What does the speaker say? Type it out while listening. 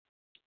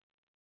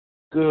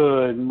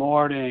Good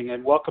morning,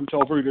 and welcome to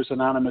Overeaters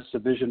Anonymous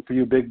Division for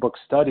You Big Book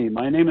Study.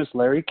 My name is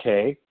Larry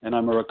Kay, and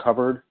I'm a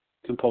recovered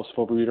compulsive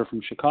overeater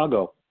from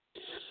Chicago.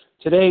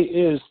 Today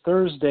is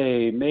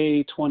Thursday,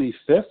 May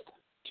 25th,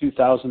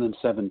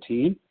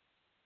 2017,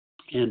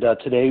 and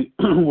today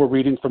we're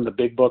reading from the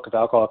Big Book of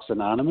Alcoholics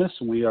Anonymous,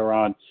 and we are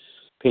on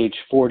page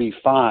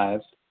 45,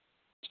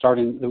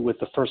 starting with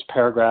the first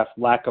paragraph,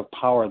 lack of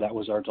power, that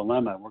was our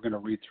dilemma. We're going to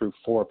read through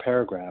 4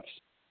 paragraphs.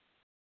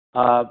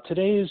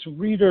 Today's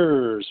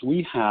readers,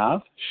 we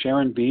have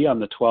Sharon B. on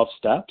the 12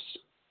 steps.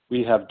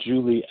 We have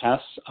Julie S.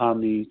 on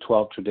the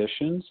 12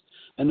 traditions.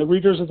 And the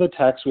readers of the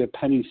text, we have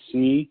Penny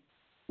C.,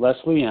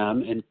 Leslie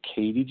M., and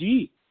Katie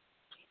G.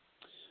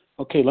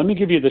 Okay, let me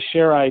give you the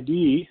share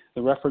ID,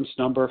 the reference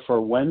number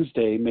for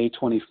Wednesday, May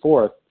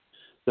 24th,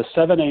 the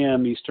 7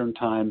 a.m. Eastern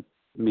Time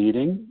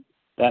meeting.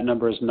 That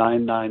number is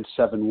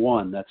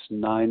 9971. That's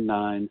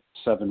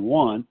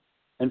 9971.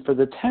 And for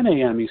the 10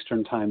 a.m.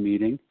 Eastern Time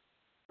meeting,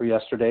 for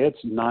yesterday,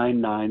 it's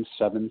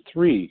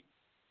 9973.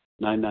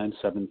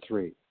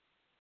 9973.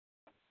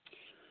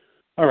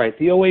 All right,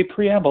 the OA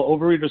Preamble.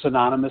 Overeaters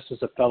Anonymous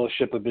is a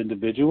fellowship of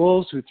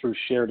individuals who, through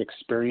shared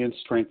experience,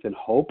 strength, and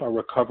hope, are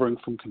recovering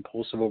from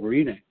compulsive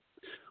overeating.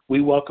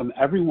 We welcome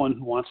everyone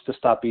who wants to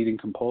stop eating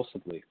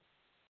compulsively.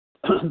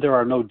 There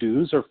are no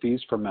dues or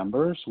fees for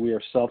members. We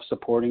are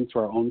self-supporting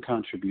through our own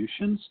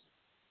contributions,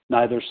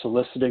 neither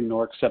soliciting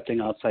nor accepting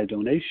outside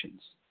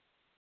donations.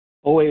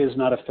 OA is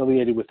not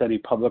affiliated with any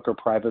public or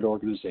private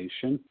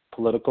organization,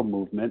 political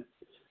movement,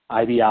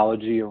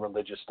 ideology, or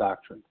religious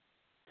doctrine.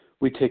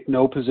 We take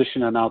no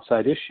position on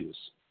outside issues.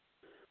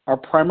 Our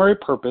primary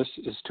purpose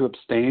is to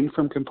abstain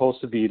from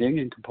compulsive eating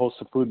and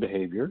compulsive food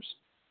behaviors,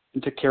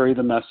 and to carry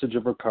the message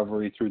of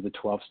recovery through the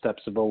 12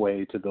 steps of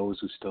OA to those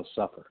who still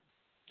suffer.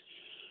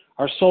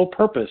 Our sole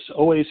purpose,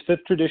 OA's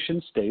fifth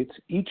tradition states,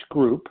 each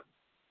group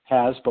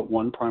has but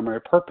one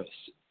primary purpose: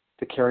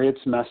 to carry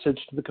its message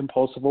to the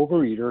compulsive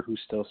overeater who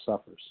still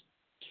suffers.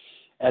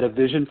 At a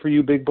Vision for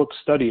You Big Book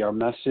Study, our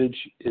message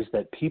is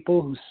that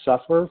people who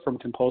suffer from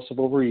compulsive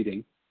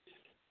overeating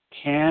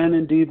can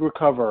indeed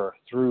recover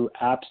through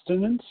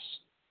abstinence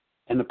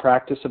and the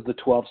practice of the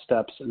 12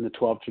 steps and the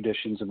 12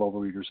 traditions of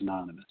Overeaters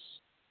Anonymous.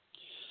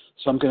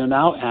 So I'm going to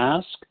now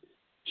ask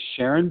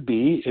Sharon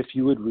B. if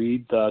you would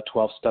read the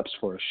 12 steps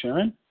for us.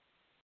 Sharon?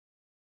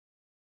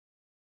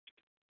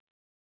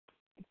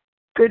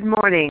 Good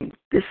morning.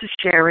 This is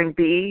Sharon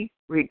B.,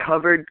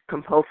 recovered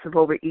compulsive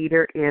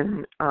overeater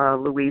in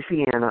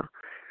Louisiana.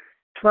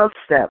 12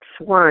 steps.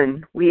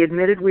 1, we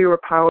admitted we were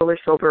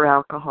powerless over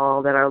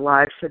alcohol, that our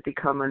lives had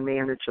become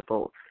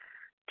unmanageable.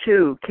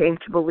 2, came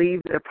to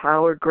believe that a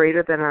power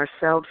greater than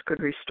ourselves could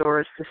restore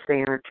us to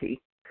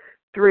sanity.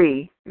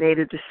 3, made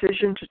a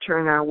decision to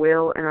turn our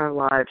will and our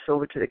lives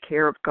over to the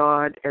care of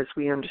God as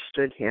we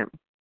understood Him.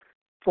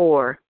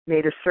 4,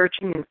 made a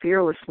searching and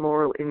fearless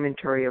moral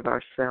inventory of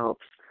ourselves.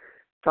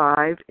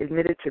 5,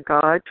 admitted to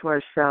God, to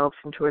ourselves,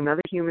 and to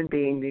another human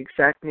being the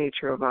exact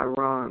nature of our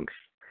wrongs.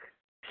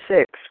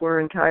 6, were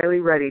entirely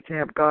ready to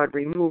have God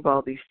remove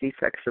all these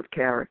defects of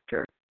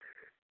character.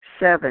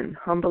 7,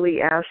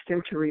 humbly asked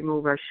Him to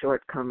remove our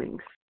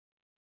shortcomings.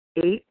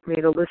 8,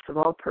 made a list of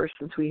all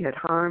persons we had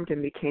harmed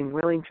and became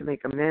willing to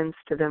make amends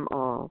to them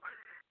all.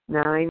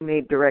 9,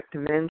 made direct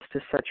amends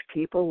to such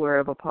people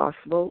wherever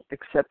possible,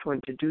 except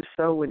when to do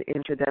so would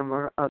injure them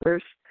or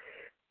others.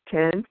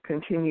 10,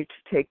 continued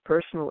to take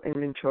personal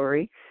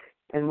inventory,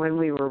 and when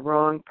we were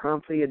wrong,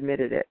 promptly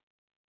admitted it.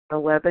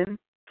 11,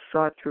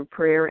 sought through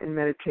prayer and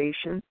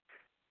meditation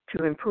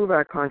to improve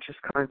our conscious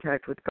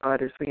contact with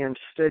God as we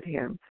understood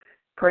Him,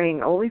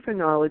 praying only for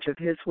knowledge of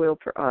His will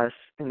for us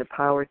and the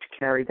power to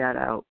carry that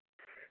out.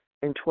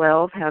 And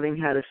 12, having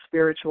had a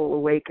spiritual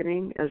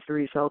awakening as the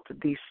result of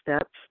these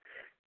steps,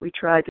 we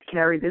tried to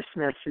carry this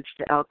message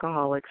to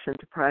alcoholics and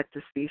to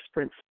practice these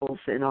principles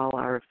in all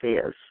our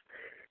affairs.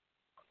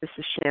 This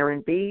is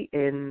Sharon B.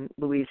 in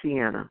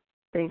Louisiana.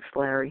 Thanks,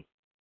 Larry.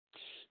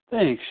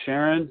 Thanks,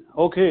 Sharon.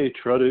 Okay,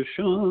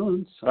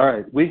 traditions. All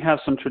right, we have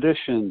some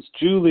traditions.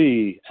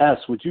 Julie S.,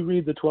 would you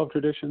read the 12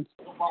 traditions?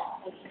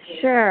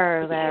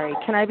 Sure, Larry.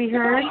 Can I be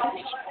heard?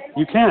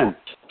 You can.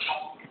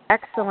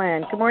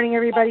 Excellent. Good morning,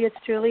 everybody. It's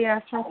Julie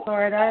S. from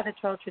Florida. The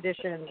 12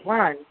 traditions.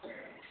 1,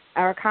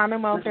 our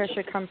common welfare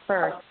should come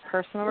first.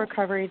 Personal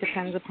recovery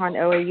depends upon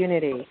OA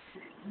unity.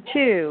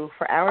 2,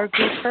 for our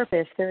group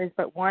purpose, there is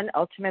but one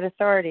ultimate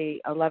authority,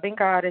 a loving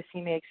God as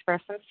He may express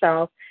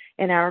Himself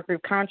in our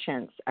group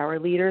conscience. Our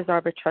leaders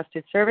are but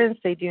trusted servants.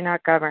 They do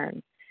not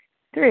govern.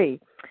 3,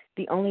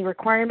 the only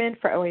requirement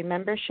for OA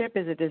membership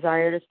is a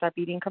desire to stop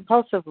eating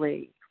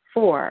compulsively.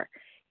 4,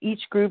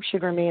 each group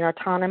should remain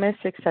autonomous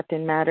except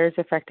in matters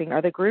affecting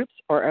other groups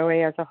or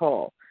OA as a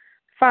whole.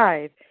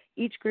 5,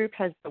 each group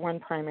has but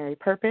one primary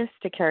purpose,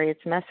 to carry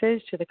its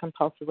message to the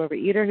compulsive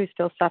overeater who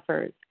still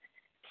suffers.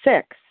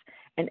 6,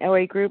 an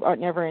OA group ought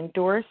never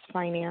endorse,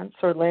 finance,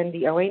 or lend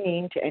the OA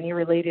name to any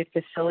related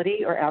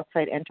facility or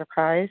outside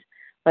enterprise,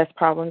 lest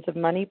problems of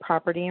money,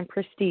 property, and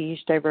prestige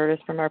divert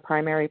us from our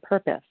primary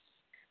purpose.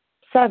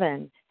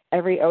 7,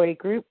 Every OA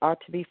group ought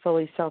to be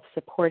fully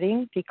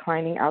self-supporting,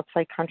 declining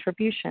outside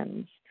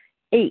contributions.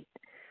 8.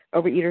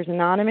 Overeaters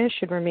Anonymous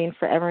should remain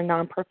forever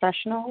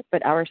non-professional,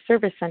 but our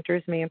service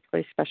centers may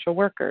employ special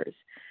workers.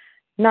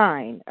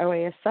 9.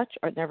 OA as such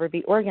ought never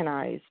be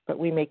organized, but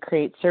we may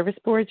create service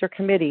boards or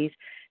committees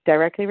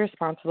directly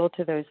responsible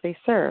to those they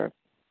serve.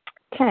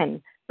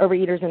 10.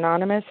 Overeaters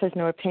Anonymous has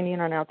no opinion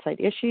on outside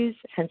issues,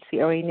 hence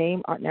the OA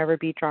name ought never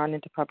be drawn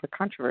into public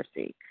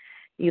controversy.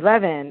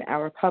 11.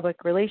 Our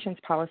public relations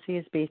policy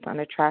is based on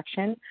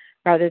attraction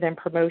rather than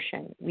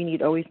promotion. We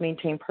need always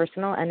maintain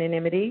personal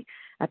anonymity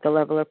at the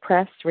level of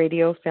press,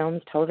 radio,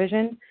 films,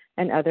 television,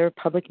 and other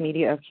public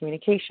media of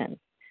communication.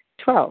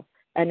 12.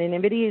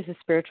 Anonymity is the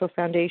spiritual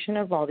foundation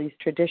of all these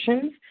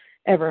traditions,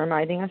 ever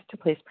reminding us to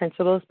place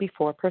principles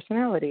before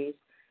personalities.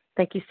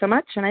 Thank you so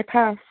much, and I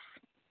pass.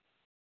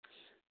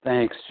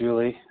 Thanks,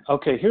 Julie.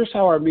 Okay, here's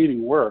how our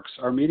meeting works.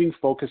 Our meeting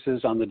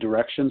focuses on the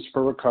directions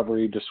for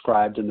recovery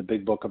described in the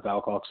Big Book of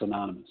Alcoholics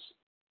Anonymous.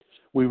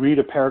 We read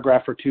a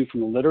paragraph or two from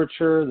the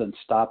literature, then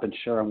stop and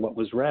share on what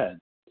was read.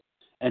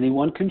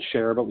 Anyone can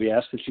share, but we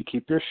ask that you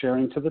keep your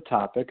sharing to the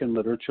topic and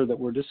literature that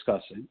we're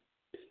discussing,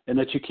 and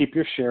that you keep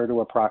your share to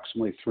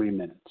approximately 3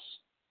 minutes.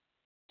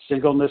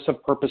 Singleness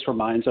of purpose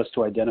reminds us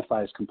to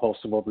identify as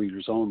compulsive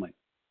overeaters only.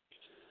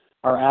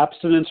 Our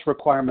abstinence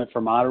requirement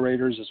for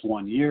moderators is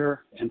 1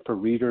 year, and for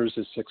readers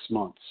is 6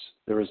 months.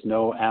 There is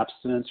no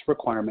abstinence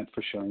requirement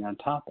for sharing on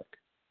topic.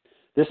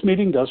 This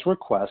meeting does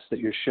request that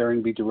your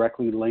sharing be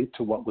directly linked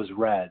to what was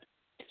read,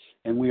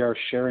 and we are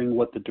sharing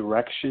what the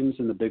directions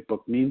in the Big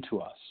Book mean to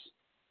us.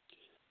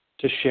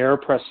 To share,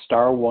 press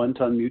 *1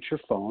 to unmute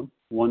your phone.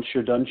 Once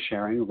you're done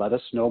sharing, let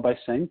us know by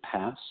saying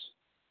pass,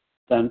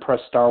 then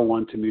press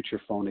 *1 to mute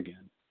your phone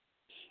again.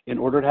 In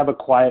order to have a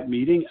quiet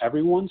meeting,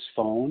 everyone's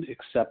phone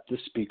except the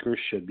speaker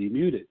should be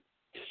muted.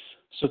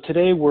 So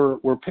today we're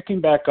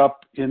picking back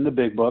up in the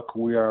Big Book.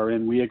 We are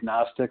in We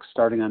Agnostics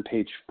starting on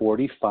page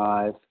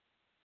 45.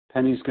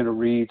 Penny's going to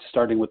read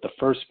starting with the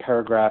first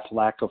paragraph,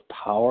 Lack of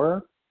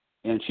Power,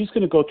 and she's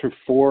going to go through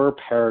 4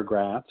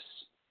 paragraphs,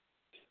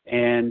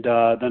 and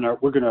then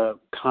we're going to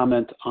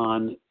comment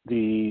on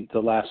the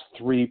last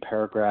 3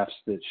 paragraphs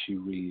that she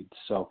reads.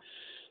 So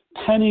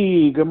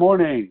Penny, good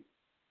morning.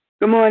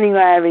 Good morning,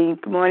 Larry.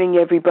 Good morning,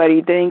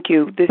 everybody. Thank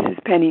you. This is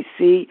Penny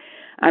C.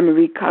 I'm a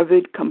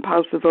recovered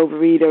compulsive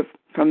overeater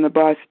from the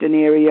Boston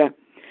area.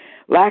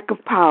 Lack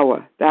of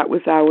power, that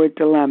was our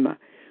dilemma.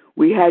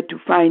 We had to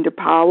find a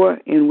power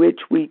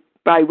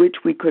by which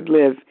we could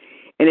live,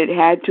 and it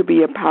had to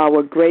be a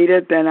power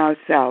greater than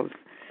ourselves.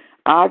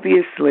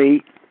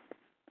 Obviously,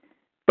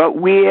 but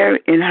where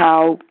and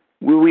how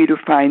were we to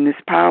find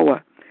this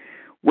power?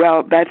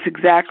 Well, that's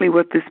exactly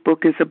what this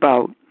book is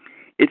about.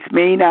 Its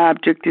main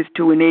object is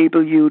to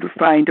enable you to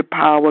find a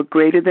power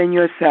greater than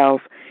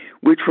yourself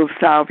which will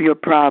solve your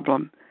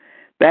problem.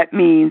 That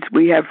means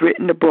we have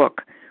written a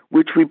book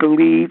which we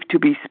believe to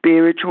be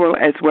spiritual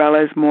as well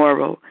as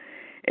moral.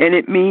 And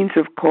it means,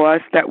 of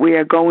course, that we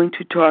are going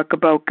to talk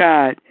about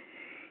God.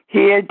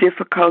 Here,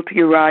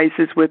 difficulty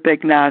arises with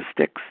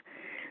agnostics.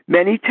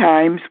 Many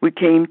times we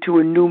came to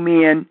a new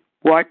man,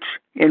 watch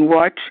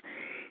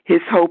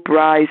his hope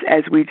rise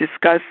as we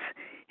discuss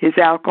his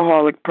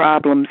alcoholic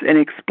problems and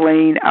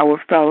explain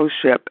our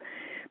fellowship.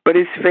 But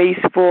his face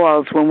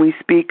falls when we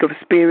speak of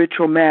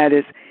spiritual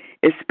matters,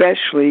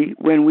 especially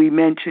when we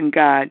mention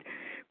God,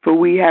 for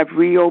we have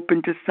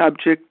reopened a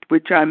subject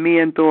which our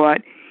man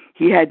thought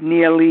he had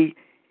neatly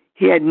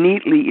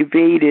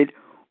evaded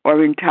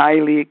or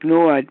entirely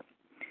ignored.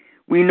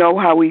 We know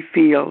how he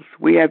feels.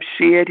 We have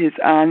shared his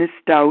honest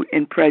doubt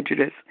and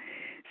prejudice.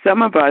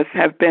 Some of us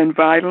have been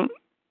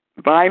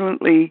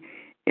violently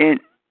and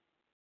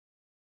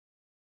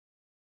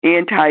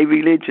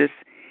anti-religious.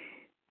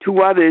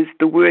 To others,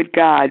 the word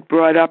God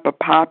brought up a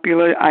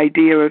popular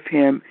idea of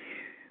him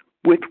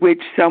with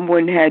which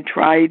someone had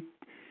tried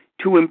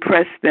to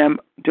impress them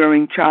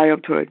during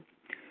childhood.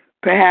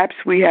 Perhaps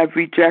we have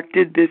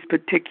rejected this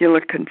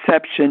particular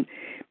conception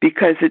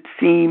because it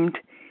seemed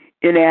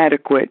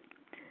inadequate.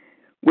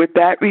 With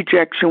that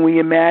rejection, we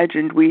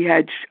imagined we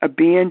had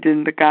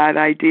abandoned the God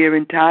idea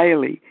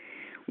entirely.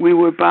 We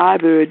were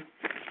bothered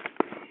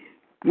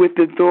with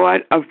the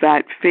thought of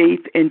that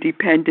faith and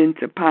dependence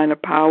upon a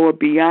power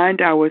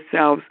beyond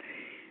ourselves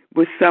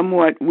was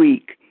somewhat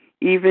weak,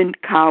 even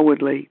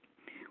cowardly.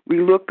 We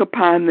look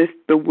upon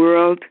the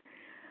world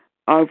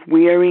of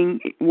warring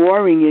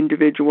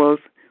individuals,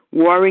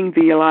 warring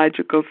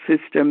theological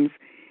systems,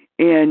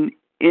 and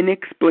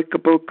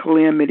inexplicable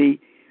calamity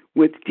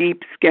with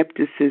deep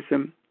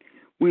skepticism.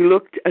 We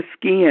looked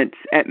askance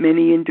at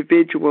many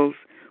individuals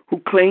who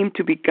claimed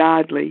to be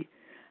godly.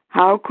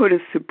 How could a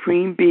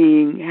supreme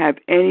being have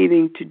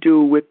anything to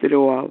do with it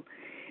all?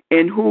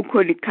 And who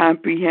could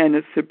comprehend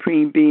a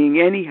supreme being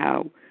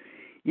anyhow?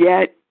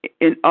 Yet,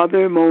 in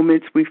other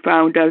moments, we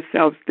found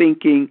ourselves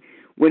thinking,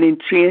 when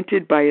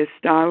enchanted by a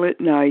starlit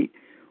night,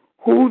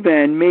 who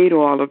then made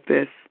all of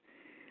this?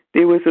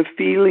 There was a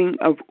feeling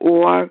of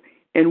awe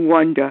and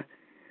wonder,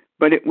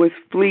 but it was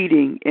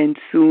fleeting and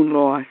soon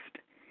lost.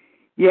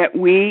 Yet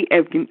we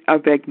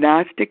of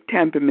agnostic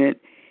temperament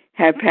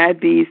have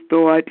had these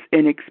thoughts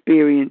and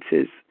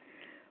experiences.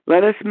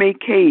 Let us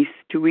make haste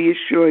to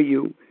reassure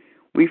you.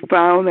 We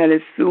found that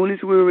as soon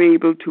as we were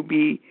able to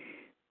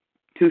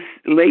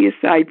lay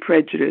aside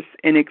prejudice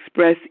and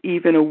express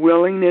even a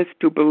willingness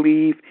to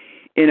believe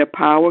in a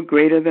power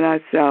greater than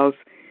ourselves,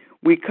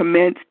 we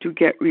commenced to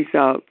get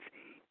results,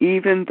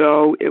 even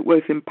though it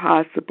was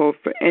impossible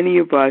for any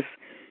of us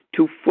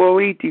to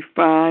fully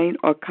define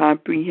or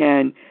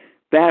comprehend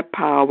that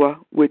power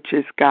which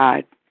is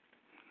God.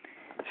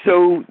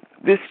 So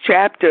this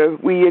chapter,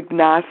 We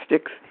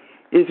Agnostics,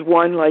 is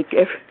one like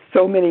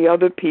so many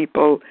other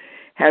people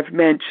have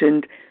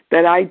mentioned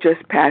that I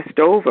just passed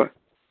over.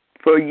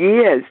 For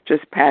years,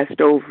 just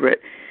passed over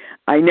it.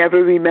 I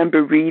never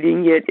remember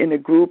reading it in a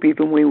group,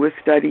 even when we were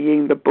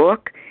studying the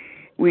book.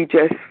 We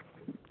just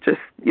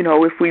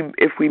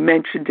if we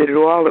mentioned it at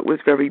all, it was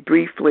very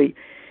briefly.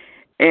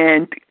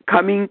 And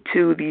coming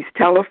to these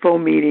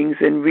telephone meetings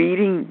and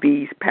reading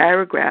these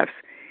paragraphs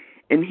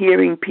and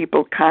hearing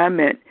people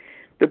comment,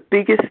 the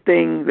biggest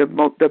thing,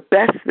 the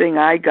best thing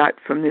I got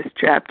from this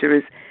chapter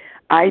is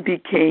I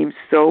became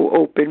so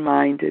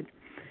open-minded.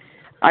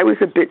 I was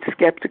a bit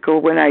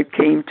skeptical when I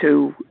came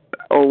to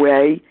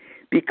OA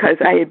because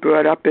I had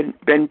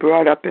been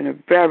brought up in a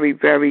very,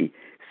 very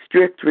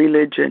strict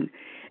religion.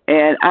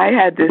 And I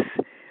had this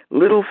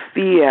little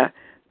fear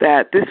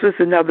that this was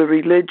another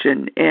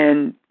religion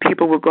and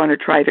people were going to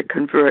try to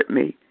convert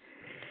me.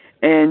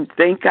 And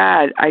thank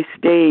God I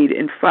stayed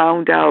and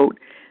found out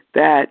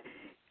that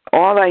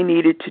all I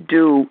needed to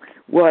do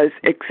was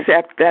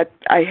accept that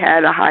I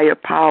had a higher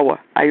power.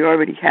 I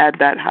already had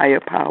that higher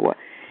power.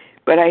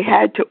 But I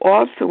had to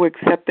also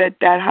accept that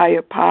that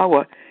higher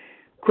power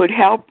could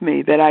help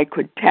me, that I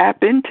could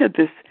tap into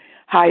this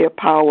higher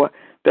power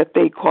that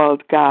they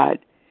called God.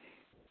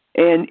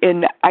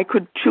 And I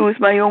could choose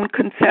my own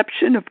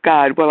conception of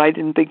God. Well, I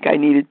didn't think I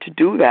needed to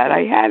do that.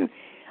 I had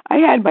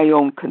my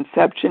own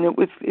conception. It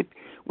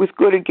was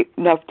good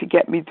enough to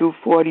get me through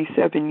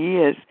 47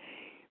 years.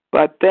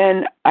 But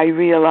then I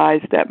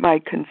realized that my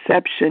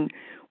conception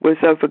was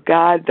of a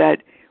God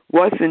that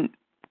wasn't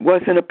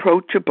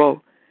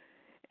approachable,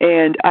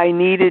 and I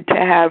needed to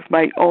have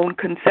my own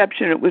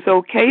conception. It was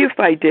okay if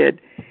I did.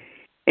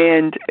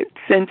 And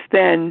since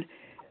then,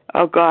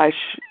 oh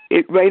gosh,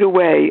 right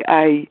away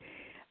I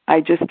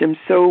just am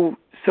so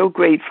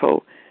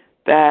grateful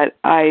that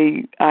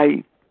I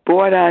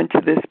bought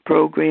onto this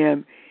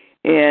program,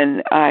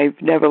 and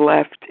I've never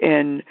left,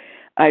 and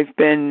I've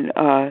been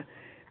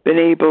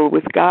able,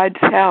 with God's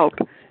help,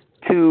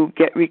 to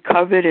get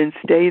recovered and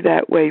stay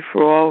that way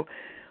for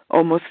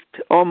almost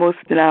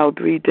now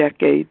 3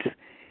 decades.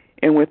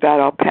 And with that,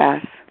 I'll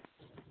pass.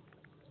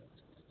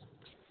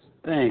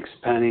 Thanks,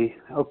 Penny.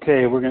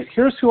 Okay,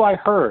 here's who I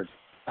heard.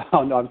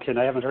 Oh no, I'm kidding.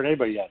 I haven't heard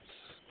anybody yet.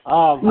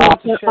 Charles H.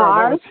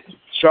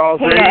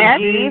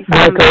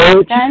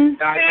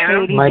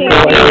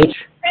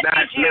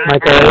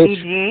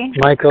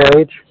 Michael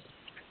H.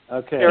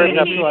 Okay,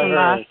 that's who I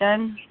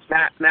heard.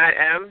 Matt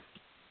M.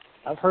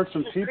 I've heard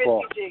some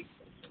people.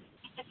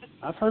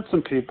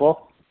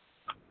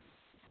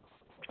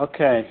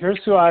 Okay, here's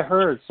who I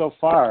heard so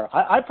far.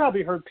 I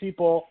probably heard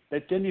people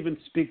that didn't even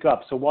speak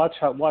up. So watch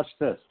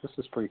this. This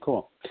is pretty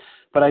cool.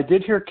 But I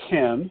did hear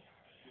Kim.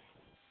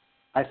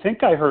 I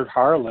think I heard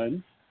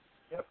Harlan.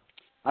 Yep.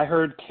 I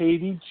heard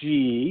Katie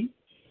G.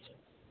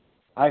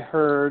 I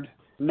heard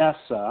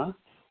Nessa.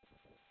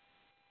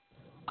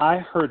 I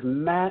heard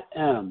Matt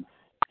M.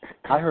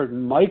 I heard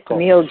Michael.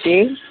 Neil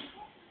G.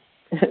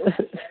 I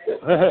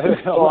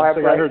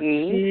heard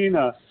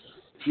Tina.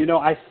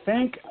 I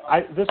think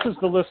this is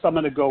the list I'm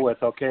going to go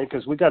with, okay?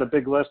 Because we got a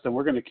big list and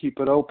we're going to keep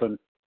it open.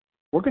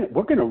 We're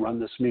going to run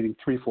this meeting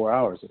 3-4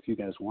 hours if you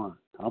guys want.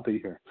 I'll be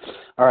here.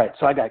 All right.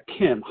 So I got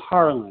Kim,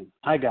 Harlan,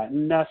 I got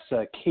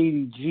Nessa,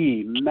 Katie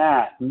G,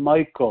 Matt,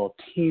 Michael,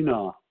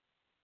 Tina.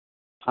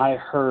 I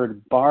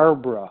heard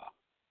Barbara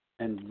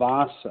and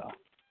Vasa.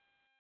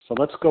 So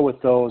let's go with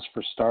those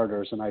for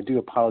starters. And I do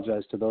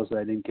apologize to those that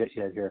I didn't get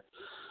yet here.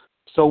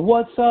 So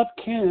what's up,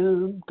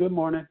 Kim? Good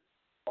morning.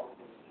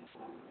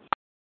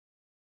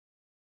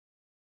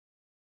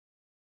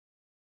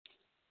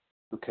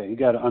 Okay, you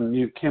got to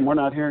unmute. Kim, we're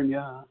not hearing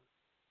you.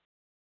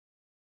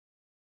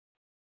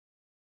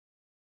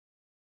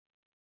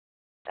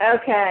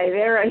 Okay,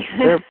 there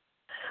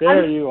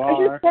you are.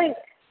 I'm just saying,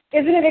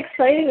 isn't it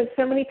exciting that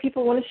so many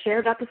people want to share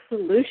about the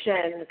solution?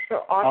 It's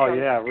so awesome. Oh,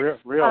 yeah,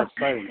 real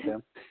exciting,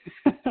 Kim.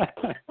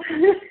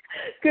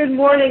 Good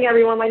morning,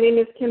 everyone. My name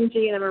is Kim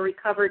G, and I'm a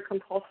recovered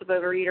compulsive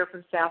overeater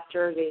from South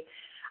Jersey.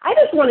 I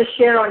just want to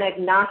share on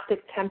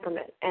agnostic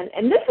temperament.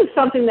 And this is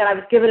something that I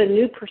was given a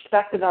new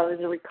perspective of as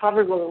a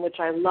recovered woman, which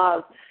I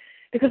love.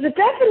 Because the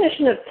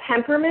definition of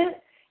temperament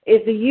is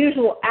the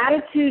usual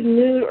attitude,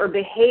 mood, or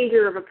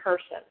behavior of a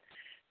person.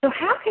 So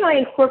how can I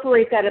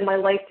incorporate that in my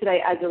life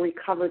today as a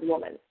recovered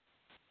woman?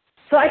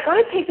 So I got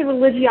to take the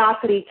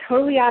religiosity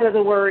totally out of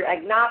the word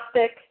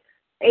agnostic,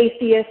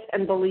 atheist,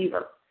 and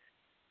believer.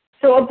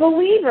 So a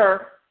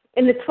believer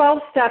in the 12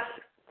 steps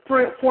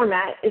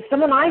format is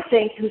someone I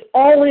think who's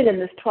all in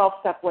this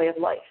 12-step way of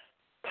life,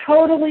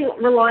 totally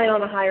relying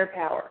on a higher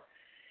power.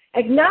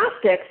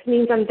 Agnostics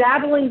means I'm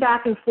dabbling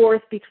back and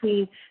forth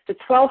between the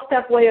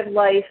 12-step way of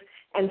life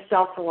and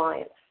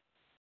self-reliance.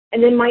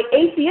 And then my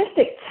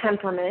atheistic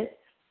temperament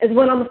is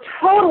when I'm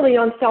totally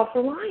on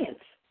self-reliance.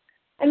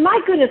 And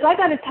my goodness, I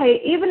got to tell you,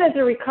 even as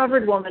a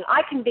recovered woman,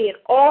 I can be in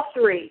all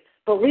three,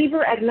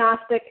 believer,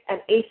 agnostic, and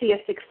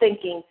atheistic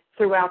thinking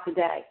throughout the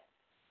day.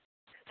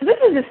 So this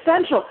is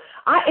essential.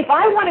 If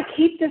I want to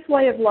keep this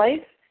way of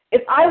life,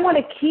 if I want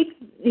to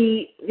keep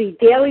the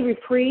daily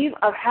reprieve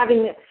of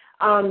having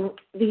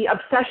the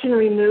obsession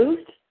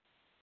removed,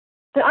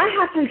 then I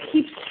have to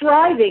keep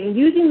striving,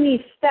 using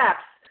these steps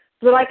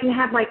so that I can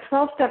have my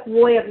 12-step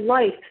way of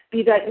life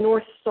be that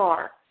North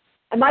Star.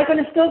 Am I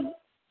going to still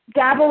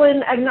dabble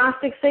in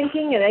agnostic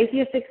thinking and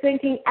atheistic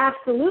thinking?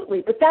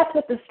 Absolutely, but that's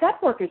what the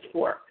step work is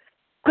for.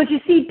 Because you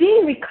see,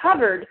 being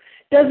recovered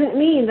doesn't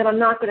mean that I'm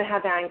not going to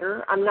have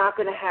anger, I'm not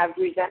going to have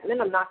resentment,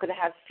 I'm not going to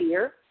have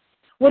fear.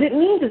 What it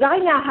means is I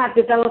now have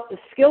developed a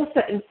skill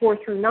set in 4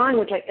 through 9,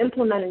 which I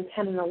implement in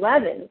 10 and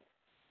 11,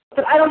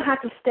 but I don't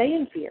have to stay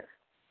in fear.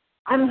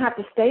 I don't have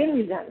to stay in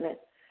resentment,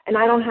 and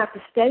I don't have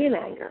to stay in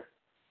anger.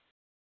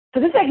 So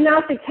this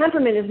agnostic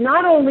temperament is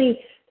not only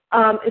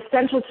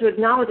essential to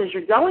acknowledge as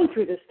you're going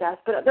through this test,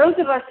 but those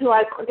of us who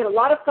I get a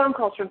lot of phone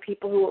calls from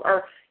people who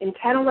are in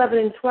 10, 11,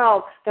 and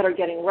 12 that are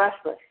getting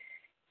restless,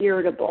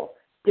 irritable,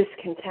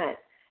 discontent.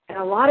 And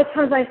a lot of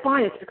times I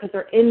find it's because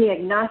they're in the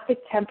agnostic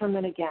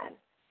temperament again.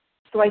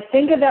 So I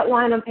think of that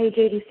line on page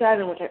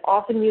 87, which I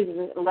often use as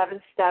an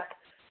 11-step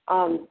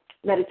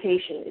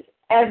meditation, is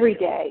every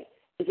day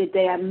is a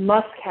day I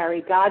must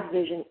carry God's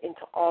vision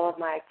into all of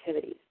my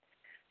activities.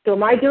 So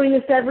am I doing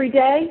this every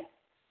day,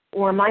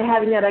 or am I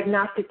having that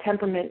agnostic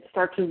temperament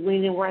start to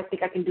lean in where I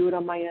think I can do it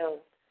on my own?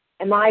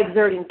 Am I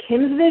exerting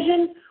Kim's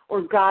vision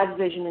or God's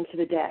vision into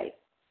the day?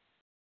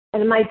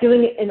 And am I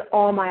doing it in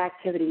all my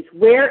activities?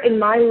 Where in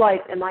my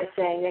life am I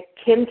saying that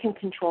Kim can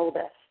control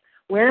this?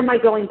 Where am I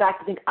going back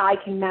to think I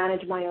can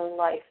manage my own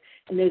life?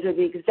 And those are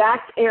the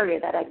exact area,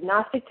 that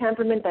agnostic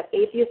temperament, that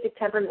atheistic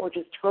temperament, which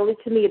is totally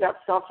to me about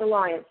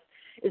self-reliance,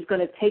 is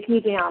going to take me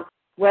down,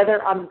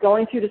 whether I'm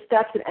going through the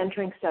steps and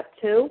entering step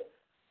 2,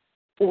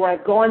 or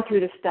I've gone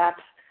through the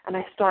steps and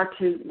I start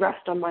to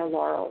rest on my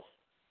laurels.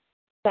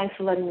 Thanks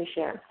for letting me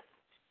share.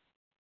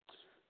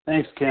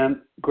 Thanks,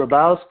 Kim.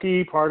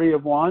 Grabowski, party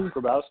of one.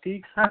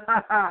 Grabowski.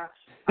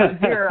 I'm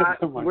here.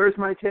 Where's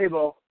my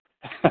table?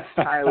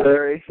 Hi,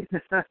 Larry.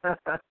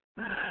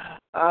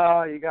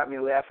 Oh, you got me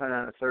laughing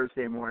on a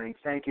Thursday morning.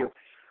 Thank you.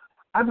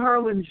 I'm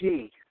Harlan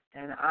G.,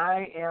 and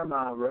I am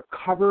a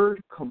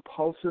recovered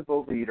compulsive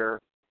overeater.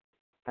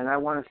 And I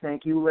want to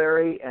thank you,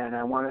 Larry, and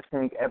I want to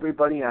thank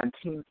everybody on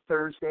Team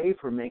Thursday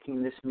for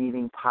making this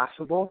meeting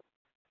possible.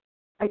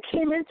 I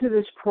came into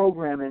this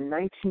program in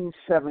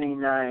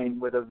 1979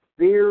 with a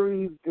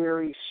very,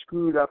 very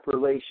screwed up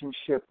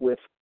relationship with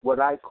what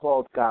I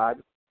called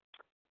God.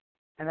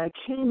 And I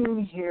came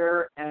in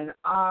here, and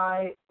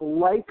I,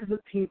 like the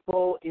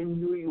people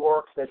in New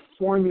York that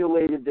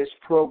formulated this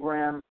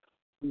program,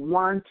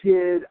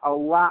 wanted a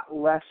lot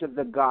less of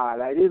the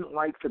God. I didn't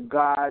like the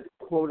God,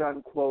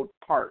 quote-unquote,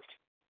 part.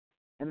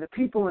 And the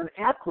people in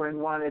Akron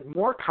wanted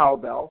more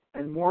cowbell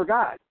and more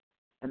God.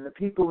 And the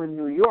people in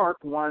New York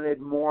wanted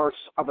more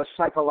of a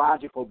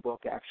psychological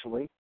book,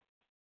 actually.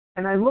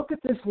 And I look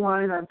at this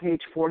line on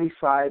page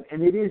 45,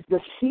 and it is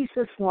the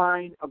thesis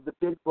line of the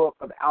big book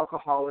of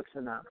Alcoholics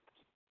Anonymous.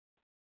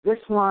 This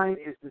line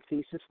is the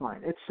thesis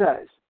line. It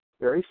says,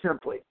 very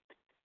simply,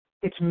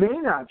 its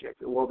main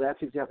object, well,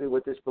 that's exactly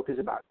what this book is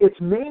about. Its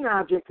main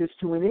object is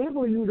to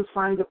enable you to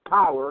find a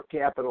power,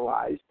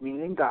 capitalized,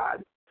 meaning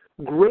God,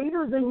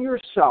 greater than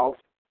yourself,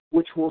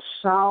 which will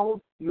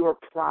solve your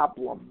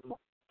problem,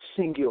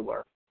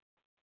 singular.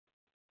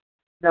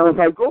 Now, if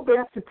I go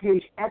back to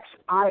page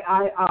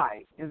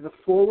XIII in the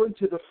forward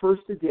to the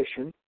first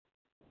edition,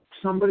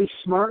 somebody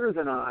smarter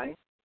than I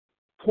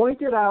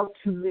pointed out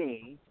to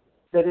me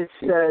that it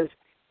says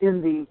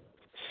in the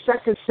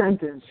second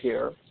sentence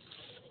here,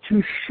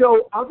 to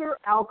show other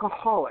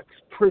alcoholics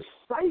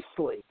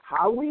precisely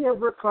how we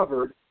have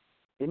recovered,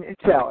 in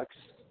italics,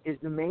 is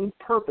the main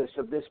purpose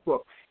of this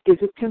book. Is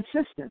it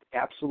consistent?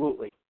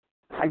 Absolutely.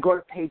 I go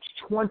to page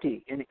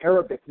 20 in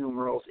Arabic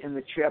numerals in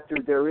the chapter,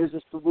 There is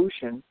a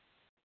Solution.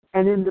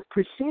 And in the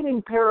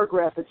preceding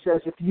paragraph, it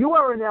says, if you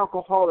are an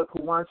alcoholic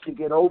who wants to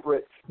get over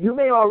it, you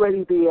may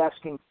already be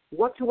asking,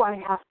 what do I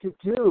have to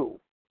do?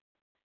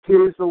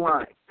 Here's the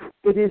line.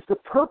 It is the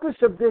purpose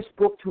of this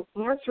book to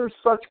answer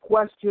such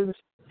questions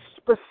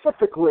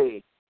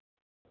specifically.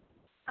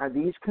 Are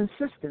these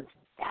consistent?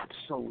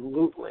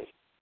 Absolutely.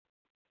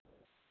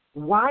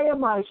 Why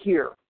am I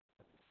here?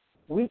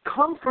 We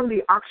come from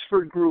the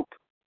Oxford group,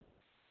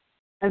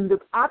 and the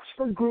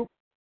Oxford group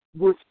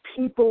was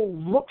people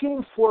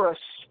looking for a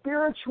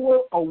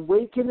spiritual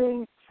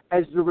awakening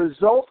as the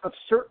result of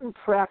certain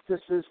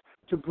practices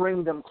to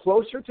bring them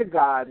closer to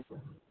God.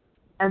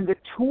 And the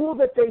tool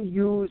that they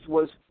used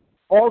was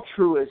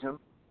altruism,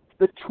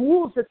 The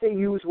tools that they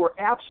used were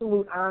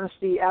absolute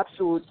honesty,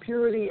 absolute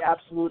purity,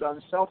 absolute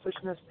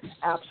unselfishness,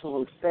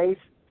 absolute faith,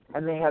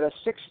 and they had a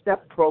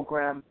 6-step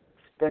program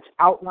that's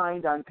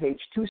outlined on page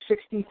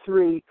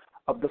 263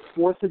 of the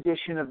 4th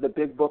edition of the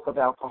Big Book of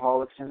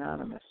Alcoholics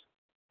Anonymous.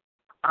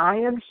 I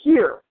am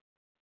here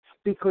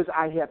because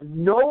I have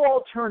no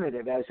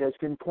alternative, as has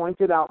been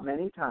pointed out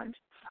many times.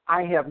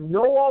 I have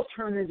no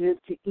alternative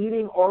to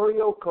eating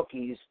Oreo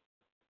cookies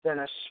than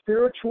a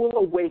spiritual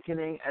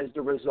awakening as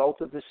the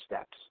result of the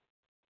steps.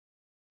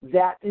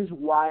 That is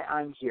why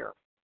I'm here.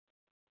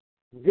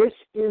 This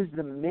is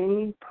the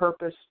main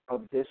purpose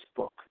of this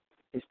book,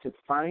 is to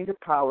find a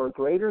power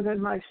greater than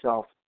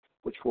myself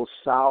which will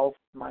solve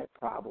my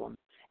problem.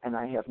 And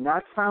I have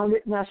not found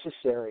it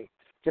necessary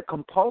to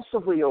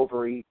compulsively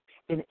overeat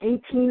in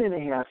 18 and a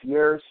half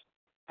years,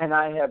 and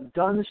I have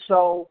done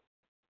so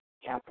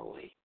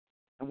happily.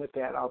 And with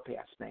that, I'll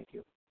pass. Thank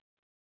you.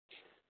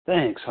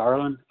 Thanks,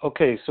 Harlan.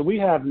 Okay, so we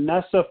have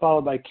Nessa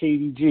followed by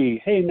Katie G.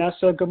 Hey,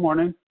 Nessa, good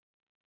morning.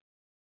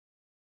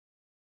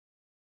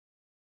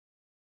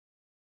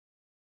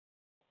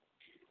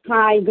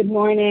 Hi, good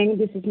morning.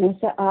 This is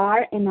Nessa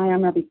R., and I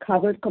am a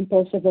recovered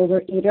compulsive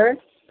overeater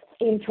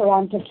in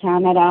Toronto,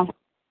 Canada.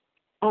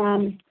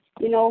 The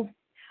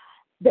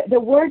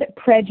word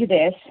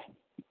prejudice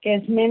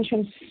is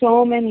mentioned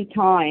so many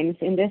times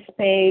in this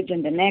page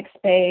and the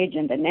next page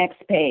and the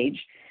next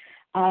page,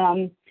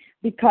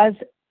 because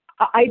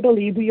I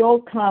believe we all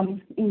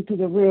come into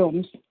the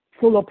rooms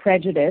full of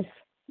prejudice.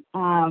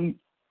 I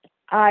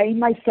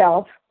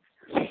myself,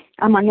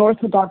 I'm an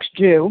Orthodox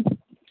Jew,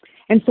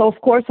 and so of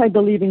course I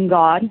believe in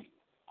God,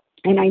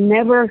 and I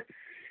never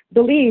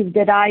believed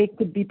that I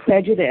could be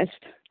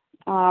prejudiced.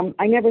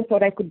 I never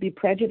thought I could be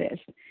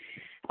prejudiced.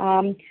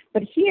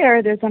 But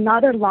here there's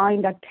another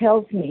line that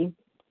tells me,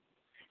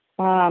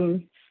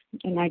 and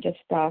I just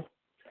lost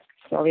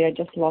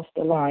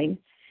the line.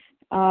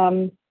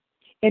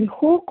 And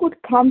who could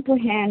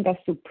comprehend a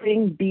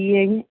supreme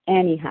being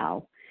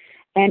anyhow?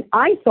 And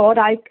I thought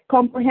I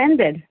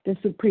comprehended the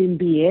supreme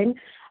being.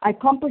 I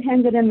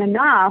comprehended him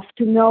enough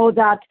to know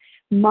that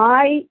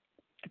my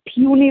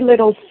puny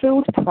little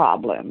food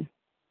problem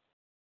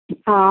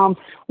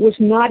was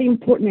not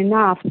important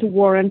enough to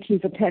warrant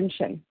his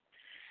attention.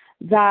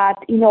 That,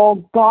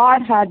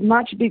 God had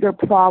much bigger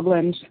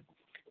problems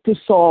to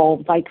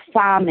solve, like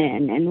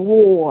famine and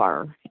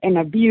war and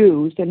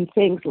abuse and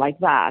things like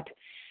that.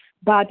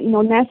 But,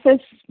 Nessa's,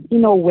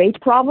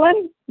 weight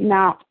problem,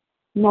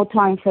 no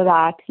time for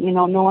that,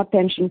 no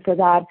attention for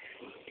that.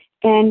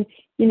 And,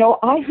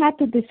 I had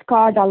to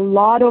discard a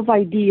lot of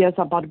ideas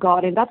about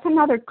God, and that's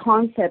another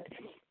concept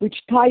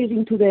which ties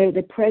into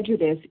the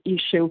prejudice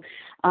issue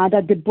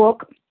that the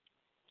book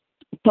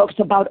talks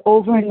about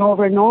over and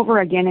over and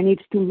over again, and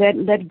it's to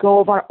let go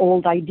of our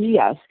old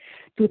ideas,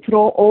 to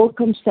throw old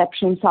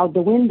conceptions out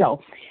the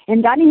window.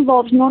 And that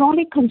involves not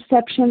only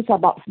conceptions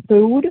about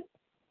food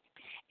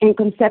and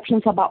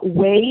conceptions about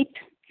weight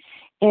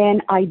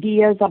and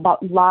ideas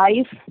about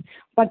life,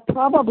 but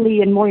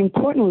probably and more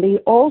importantly,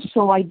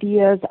 also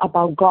ideas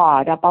about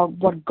God, about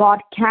what God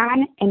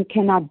can and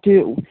cannot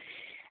do.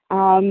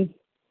 Who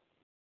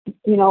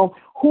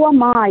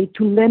am I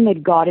to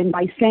limit God? And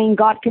by saying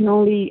God can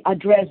only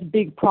address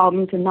big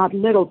problems and not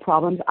little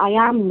problems, I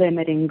am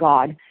limiting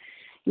God.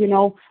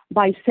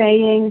 By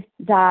saying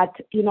that,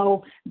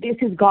 this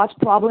is God's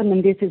problem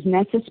and this is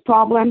Nessa's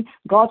problem.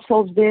 God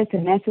solves this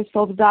and Nessa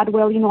solves that.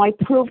 Well,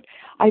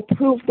 I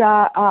proved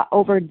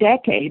over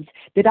decades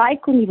that I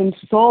couldn't even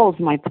solve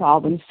my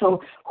problems. So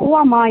who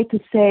am I to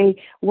say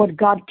what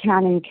God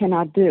can and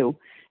cannot do?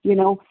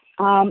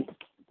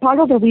 Part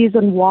of the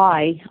reason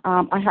why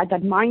I had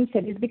that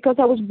mindset is because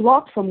I was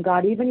blocked from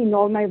God. Even in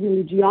all my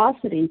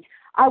religiosity,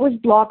 I was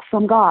blocked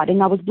from God.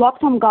 And I was blocked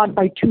from God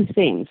by two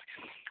things.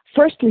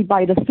 Firstly,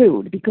 by the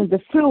food, because the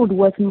food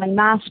was my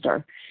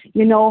master.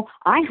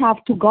 I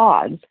have two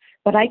gods,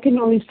 but I can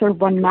only serve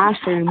one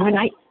master. And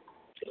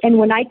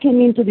when I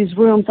came into these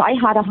rooms, I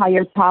had a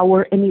higher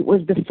power, and it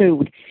was the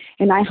food.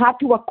 And I had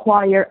to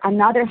acquire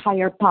another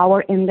higher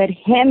power and let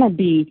him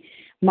be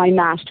my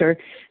master.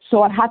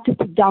 So I had to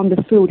put down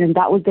the food, and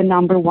that was the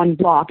number one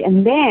block.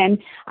 And then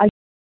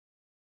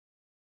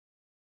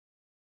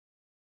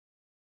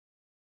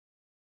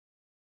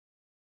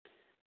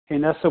Hey,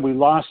 Nessa, we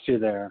lost you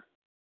there.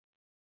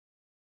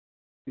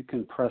 You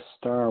can press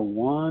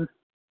 *1.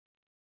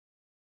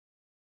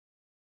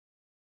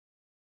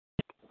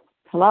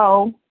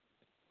 Hello?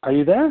 Are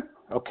you there?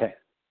 Okay.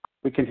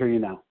 We can hear you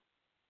now.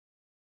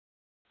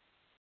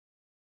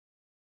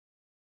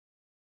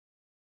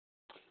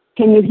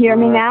 Can you hear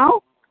me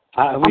now?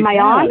 Am I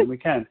on? We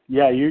can.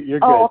 Yeah, you're good.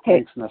 Oh, okay.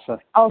 Thanks, Nessa.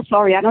 Oh,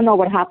 sorry. I don't know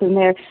what happened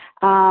there.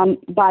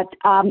 But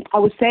I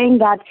was saying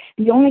that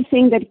the only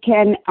thing that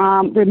can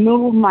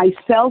remove my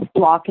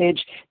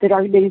self-blockage that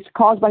is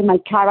caused by my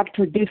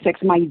character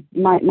defects, my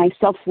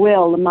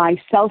self-will, my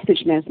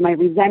selfishness, my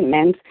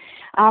resentments,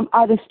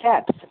 are the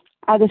steps.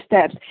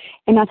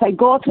 And as I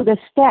go through the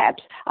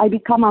steps, I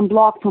become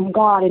unblocked from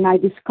God, and I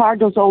discard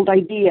those old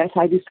ideas.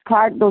 I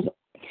discard those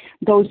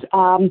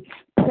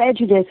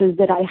prejudices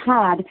that I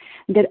had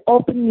that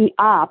opened me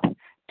up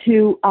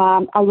to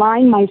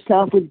align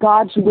myself with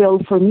God's will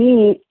for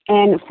me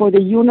and for the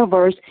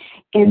universe,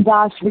 and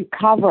thus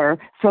recover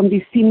from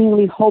the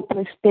seemingly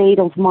hopeless state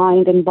of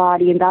mind and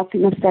body. And that's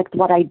in effect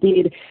what I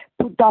did.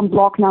 Put down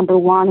block number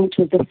 1, which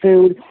was the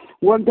food,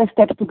 work the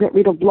steps to get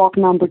rid of block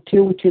number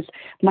 2, which is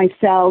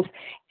myself,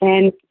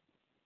 and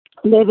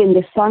live in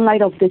the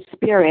sunlight of the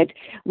Spirit,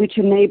 which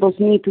enables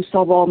me to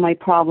solve all my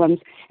problems.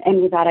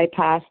 And with that, I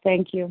pass.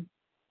 Thank you.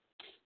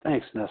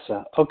 Thanks,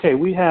 Nessa. Okay,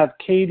 we have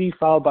Katie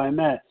followed by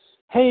Matt.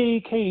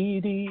 Hey,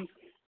 Katie.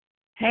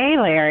 Hey,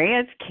 Larry.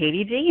 It's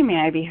Katie G. May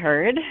I be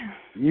heard?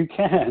 You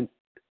can.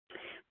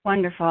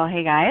 Wonderful.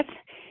 Hey, guys.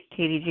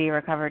 Katie G.,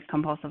 recovered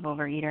compulsive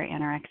overeater,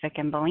 anorexic,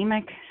 and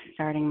bulimic,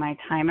 starting my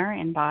timer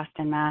in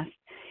Boston, Mass.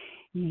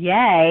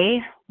 Yay.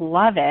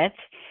 Love it.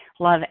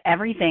 Love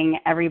everything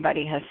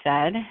everybody has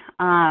said.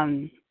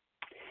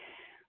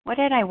 What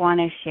did I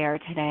want to share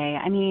today?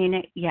 I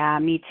mean, yeah,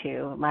 me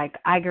too. Like,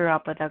 I grew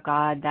up with a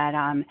God that,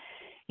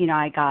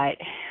 I got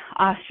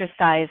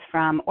ostracized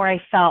from, or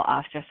I felt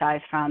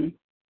ostracized from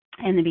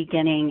in the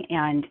beginning.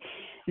 And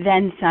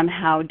then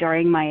somehow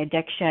during my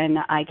addiction,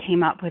 I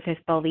came up with this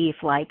belief,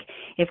 like,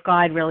 if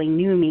God really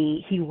knew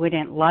me, he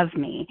wouldn't love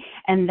me.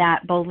 And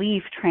that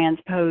belief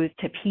transposed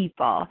to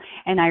people.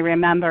 And I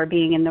remember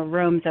being in the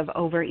rooms of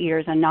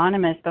Overeaters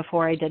Anonymous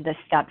before I did the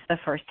steps the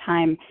first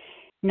time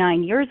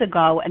 9 years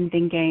ago, and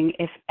thinking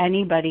if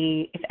any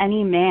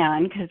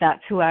man, because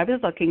that's who I was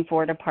looking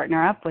for to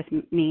partner up with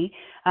me,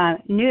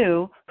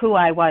 knew who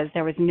I was,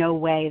 there was no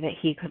way that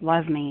he could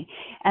love me.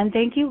 And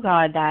thank you,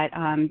 God, that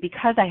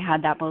because I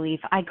had that belief,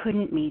 I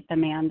couldn't meet the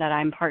man that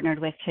I'm partnered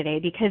with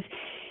today, because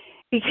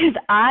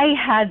I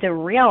had to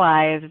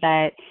realize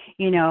that,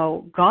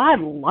 God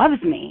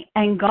loves me,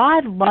 and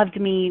God loved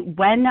me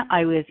when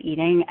I was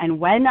eating and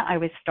when I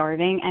was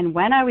starving and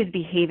when I was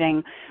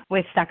behaving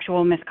with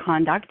sexual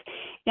misconduct,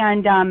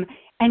 and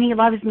he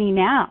loves me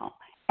now.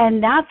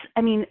 And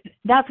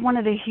that's one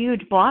of the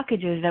huge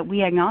blockages that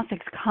We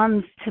Agnostics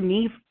comes to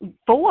me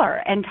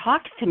for and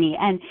talks to me.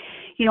 And,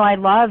 I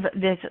love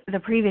the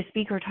previous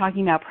speaker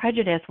talking about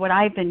prejudice. What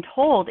I've been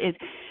told is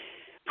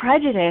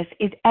prejudice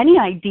is any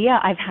idea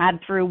I've had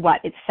through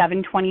it's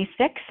 7:26.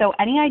 So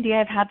any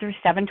idea I've had through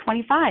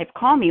 7:25,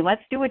 call me.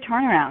 Let's do a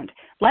turnaround.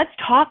 Let's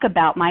talk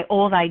about my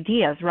old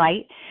ideas,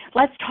 right?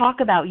 Let's talk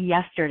about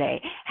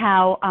yesterday,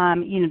 how,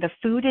 the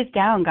food is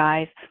down,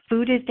 guys.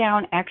 Food is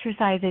down,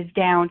 exercise is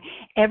down,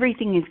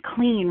 everything is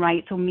clean,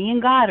 right? So me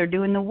and God are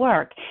doing the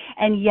work.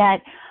 And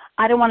yet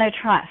I don't want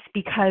to trust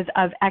because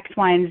of X,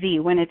 Y, and Z.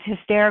 When it's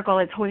hysterical,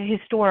 it's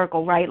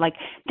historical, right? Like,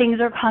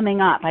 things are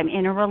coming up. I'm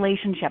in a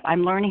relationship.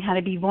 I'm learning how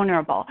to be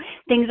vulnerable.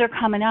 Things are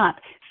coming up.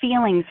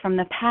 Feelings from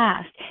the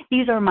past.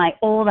 These are my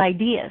old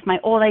ideas. My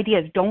old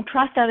ideas. Don't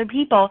trust other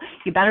people.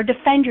 You better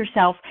defend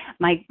yourself.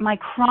 My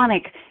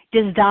chronic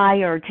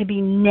desire to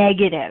be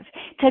negative,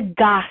 to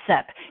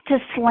gossip, to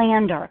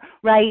slander,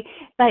 right?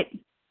 But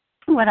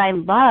what I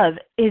love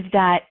is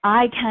that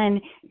I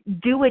can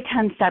do a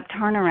 10-step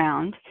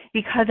turnaround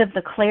because of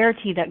the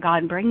clarity that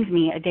God brings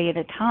me a day at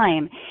a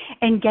time,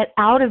 and get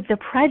out of the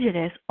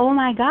prejudice. Oh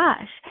my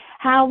gosh,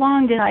 how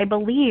long did I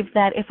believe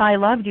that if I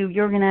loved you,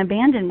 you're going to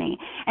abandon me?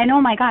 And oh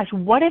my gosh,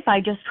 what if I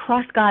just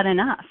trust God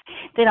enough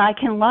that I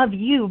can love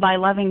you by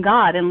loving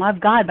God and love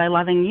God by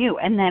loving you,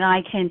 and that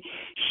I can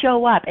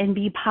show up and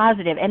be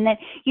positive, and that,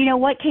 you know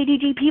what,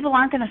 KDG, people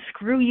aren't going to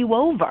screw you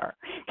over.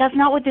 That's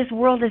not what this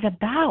world is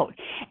about.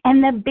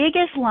 And the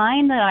biggest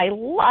line that I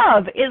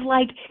love is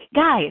like,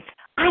 guys,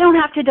 I don't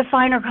have to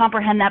define or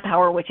comprehend that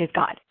power, which is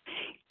God.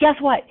 Guess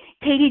what,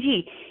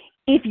 KDG,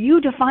 if you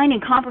define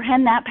and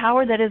comprehend that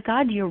power that is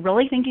God, do you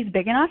really think he's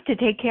big enough to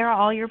take care of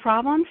all your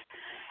problems?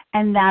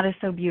 And that is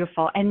so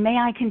beautiful. And may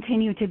I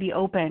continue to be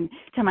open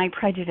to my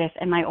prejudice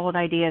and my old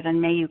ideas, and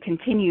may you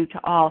continue to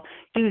all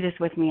do this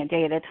with me a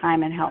day at a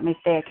time and help me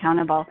stay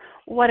accountable.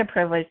 What a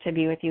privilege to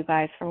be with you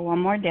guys for one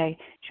more day,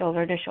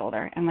 shoulder to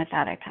shoulder. And with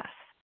that, I pass.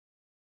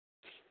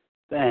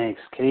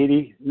 Thanks,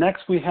 Katie.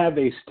 Next, we have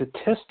a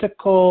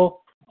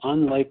statistical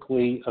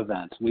unlikely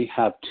event. We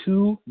have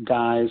 2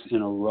 guys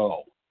in a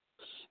row.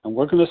 And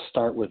we're going to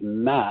start with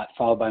Matt,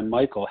 followed by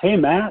Michael. Hey,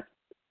 Matt.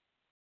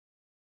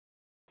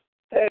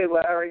 Hey,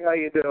 Larry. How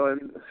you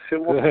doing?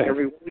 Good morning,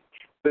 everyone.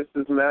 This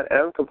is Matt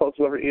M.,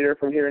 compulsive overeater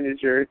from here in New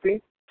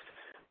Jersey.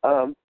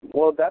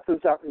 Well, that's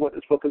exactly what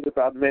this book is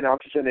about. The main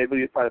oxygen enable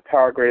you to find a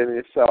power greater than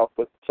yourself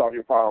with solve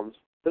your problems.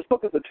 This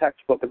book is a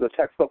textbook. It's a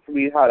textbook for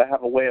me how to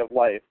have a way of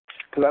life.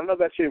 Because I don't know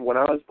about you, when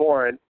I was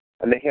born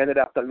and they handed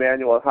out the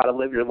manual on how to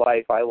live your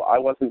life, I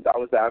was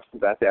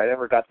absent that day. I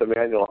never got the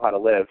manual on how to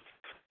live.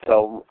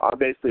 So I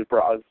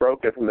was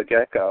broken from the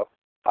get-go.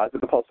 I was a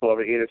compulsive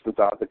overeater since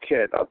I was a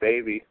kid, a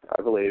baby,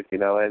 I believe,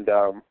 and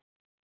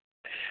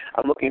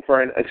I'm looking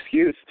for an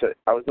excuse to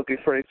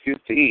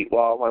eat.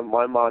 Well,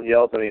 my mom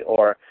yelled at me,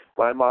 or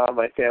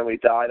my family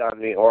died on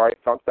me, or I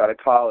flunked out of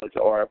college,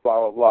 or blah,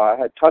 blah, blah. I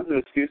had tons of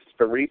excuses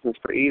for reasons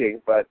for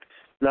eating, but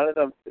none of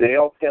them, they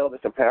all paled in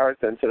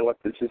comparison to what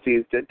this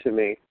disease did to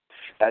me.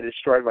 I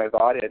destroyed my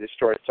body. I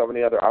destroyed so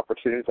many other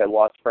opportunities. I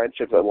lost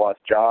friendships. I lost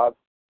jobs.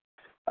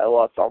 I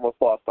almost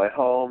lost my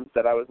home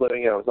that I was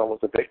living in. I was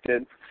almost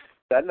evicted.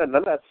 None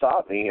of that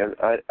stopped me, and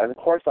of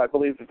course I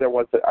believed that there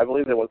was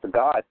a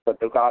God, but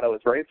the God I was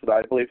raised with,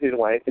 I believed he didn't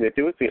want anything to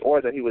do with me,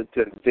 or that he was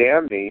to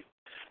damn me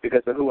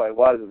because of who I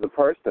was as a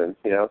person.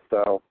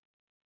 So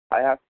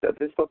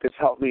this book has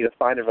helped me to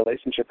find a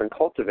relationship and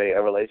cultivate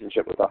a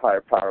relationship with a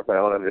higher power of my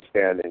own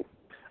understanding.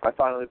 I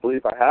finally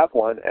believe I have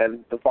one,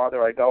 and the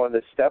farther I go in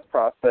this step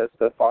process,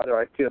 the closer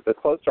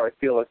I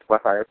feel to my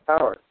higher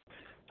power.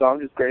 So I'm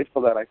just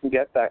grateful that I can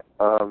get that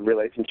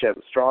relationship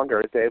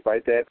stronger day by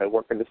day by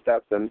working the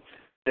steps and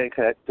staying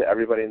connected to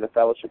everybody in the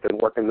fellowship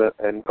and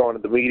and going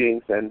to the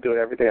meetings and doing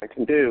everything I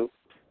can do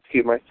to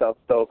keep myself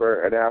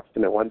sober and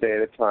abstinent one day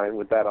at a time.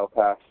 With that, I'll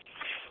pass.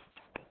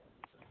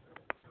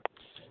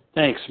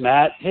 Thanks,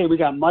 Matt. Hey, we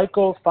got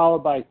Michael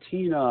followed by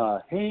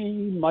Tina. Hey,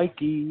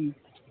 Mikey.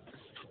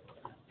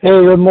 Hey,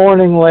 good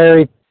morning,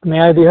 Larry. May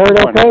I be heard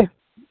okay?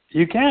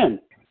 You can.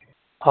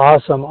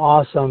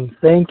 Awesome.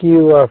 Thank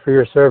you for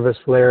your service,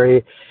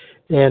 Larry.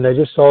 And I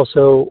just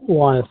also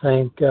want to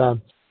thank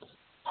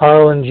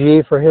Harlan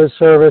G. for his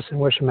service and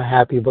wish him a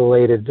happy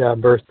belated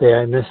birthday.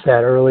 I missed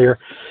that earlier.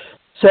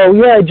 So,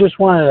 yeah, I just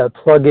wanted to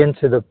plug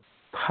into the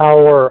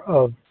power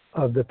of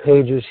the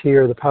pages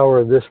here, the power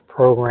of this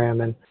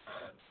program, and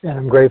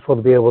I'm grateful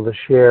to be able to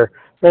share.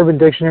 Urban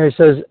Dictionary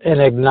says an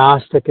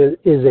agnostic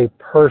is a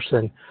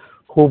person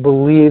who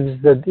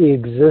believes that the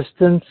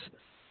existence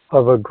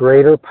of a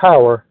greater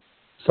power,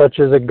 such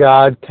as a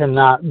God,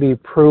 cannot be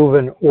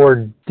proven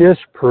or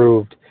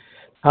disproved.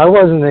 I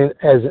was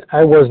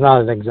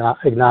not an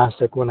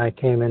agnostic when I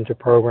came into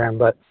program,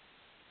 but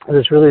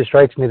this really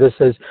strikes me. This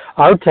says,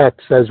 our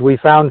text says, we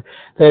found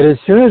that as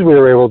soon as we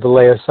were able to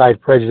lay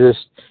aside prejudice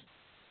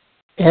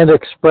and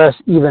express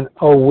even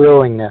a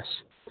willingness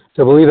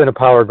to believe in a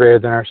power greater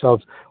than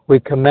ourselves, we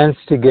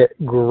commenced to get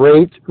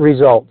great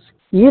results,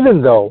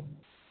 even though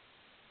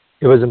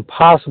it was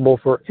impossible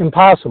for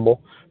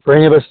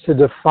any of us to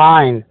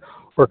define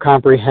or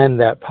comprehend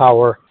that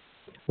power,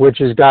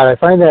 which is God. I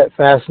find that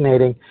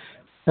fascinating.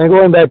 And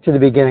going back to the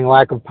beginning,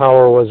 lack of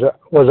power was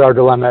our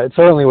dilemma. It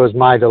certainly was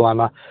my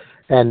dilemma,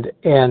 and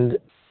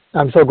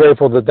I'm so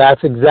grateful that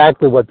that's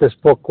exactly what this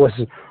book was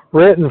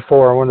written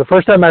for. When the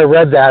first time I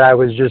read that, I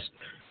was just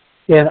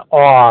in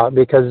awe,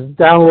 because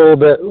down a little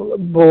bit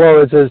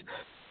below it says,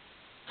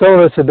 some of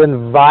us have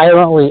been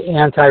violently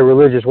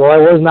anti-religious. Well, I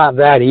was not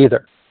that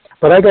either,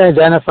 but I can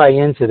identify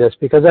into this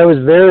because I was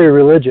very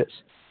religious.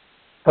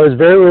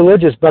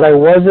 But I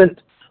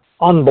wasn't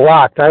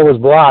unblocked. I was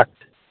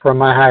blocked from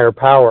my higher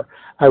power.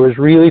 I was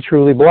really,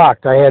 truly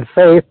blocked. I had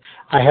faith,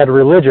 I had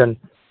religion,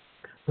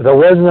 but it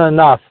wasn't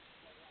enough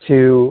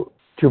to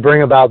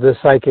bring about this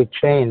psychic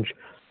change.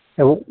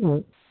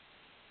 And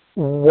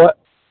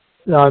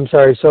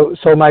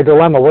So my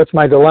dilemma, what's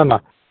my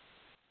dilemma?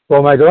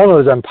 Well, my dilemma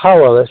is I'm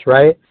powerless,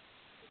 right?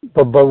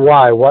 But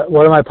why?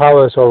 What am I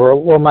powerless over?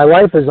 Well, my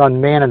life is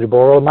unmanageable.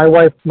 Well, my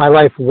life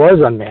was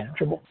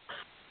unmanageable.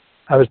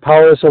 I was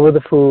powerless over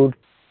the food.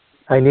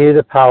 I needed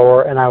the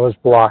power, and I was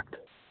blocked.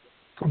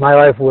 My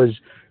life was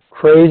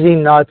crazy,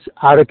 nuts,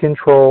 out of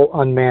control,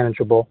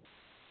 unmanageable.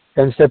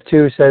 And step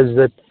 2 says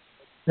that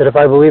if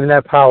I believe in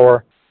that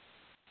power,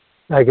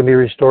 I can be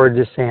restored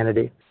to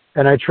sanity.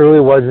 And I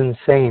truly was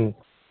insane.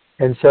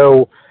 And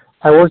so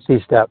I worked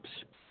these steps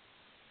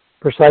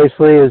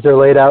precisely as they're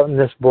laid out in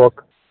this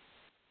book.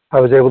 I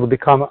was able to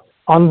become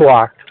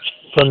unblocked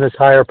from this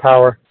higher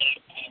power,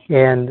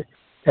 and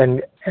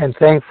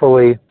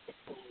thankfully,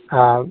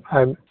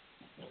 I'm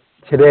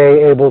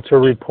today able to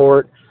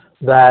report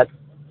that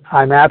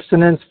I'm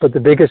abstinence, but the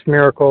biggest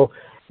miracle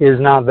is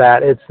not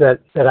that. It's that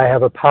I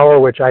have a power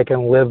which I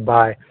can live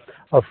by,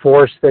 a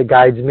force that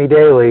guides me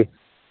daily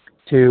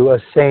to a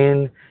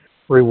sane,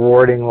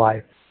 rewarding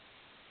life.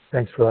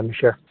 Thanks for letting me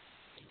share.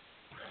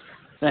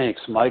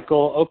 Thanks,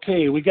 Michael.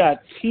 Okay, we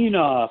got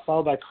Tina,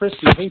 followed by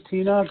Christy. Hey,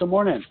 Tina, good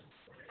morning.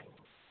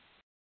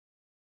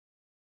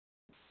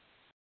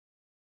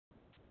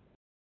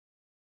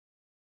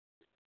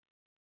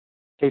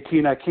 Hey,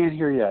 Tina, I can't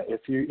hear you.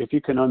 If you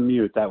can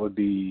unmute, that would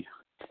be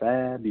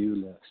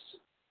fabulous.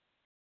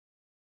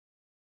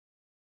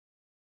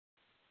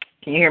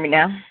 Can you hear me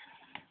now?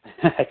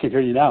 I can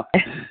hear you now.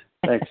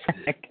 Thanks.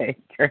 Okay,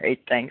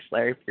 great. Thanks,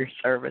 Larry, for your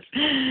service.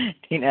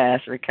 Tina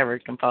S.,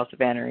 recovered compulsive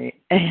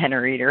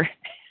overeater,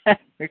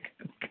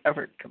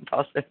 recovered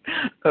compulsive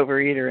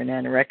overeater and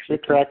anorexic. You're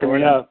cracking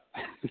me up.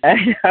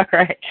 All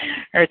right.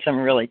 Heard some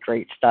really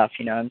great stuff.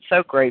 I'm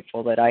so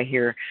grateful that I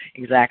hear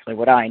exactly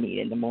what I need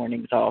in the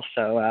mornings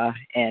also.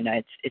 And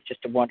it's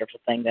just a wonderful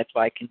thing. That's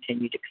why I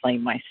continue to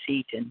claim my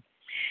seat. And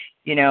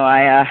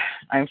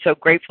I'm so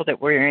grateful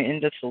that we're in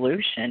the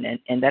solution,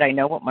 and that I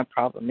know what my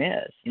problem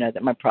is,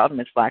 that my problem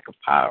is lack of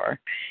power,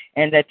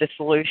 and that the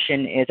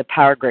solution is a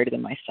power greater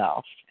than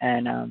myself.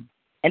 And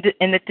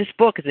that this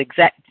book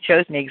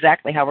shows me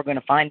exactly how we're going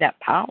to find that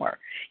power.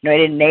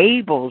 It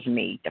enables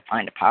me to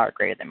find a power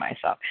greater than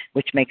myself,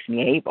 which makes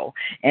me able.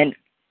 And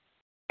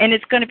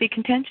it's going to be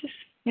contentious,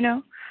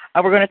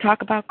 we're going to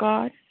talk about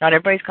God. Not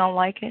everybody's going to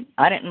like it.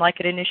 I didn't like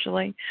it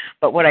initially,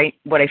 but what I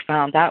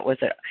found out was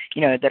that,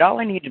 that all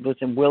I needed was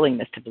a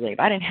willingness to believe.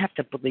 I didn't have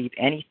to believe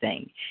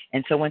anything.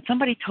 And so when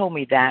somebody told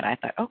me that, I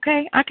thought,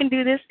 okay, I can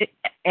do this.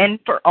 And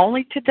for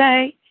only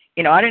today,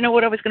 I didn't know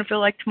what I was going to feel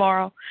like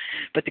tomorrow,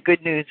 but the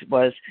good news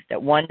was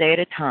that one day at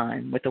a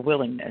time, with a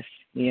willingness,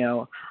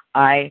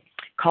 I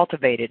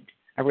cultivated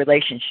a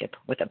relationship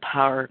with a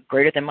power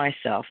greater than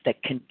myself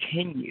that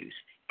continues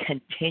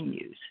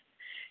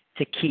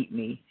to keep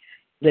me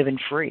living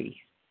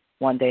free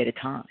one day at a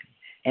time,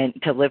 and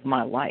to live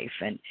my life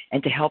and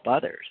to help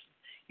others.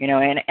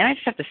 And I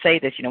just have to say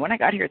this, when I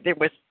got here,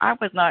 I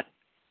was not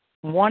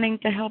wanting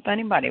to help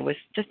anybody. I was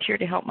just here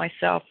to help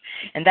myself.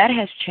 And that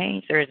has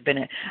changed. There has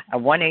been a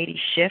 180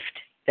 shift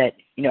that,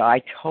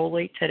 I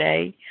totally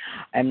today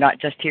am not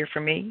just here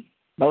for me.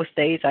 Most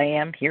days I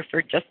am here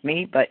for just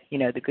me, but,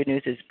 the good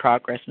news is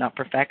progress, not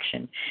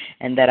perfection,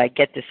 and that I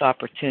get this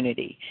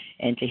opportunity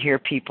and to hear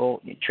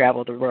people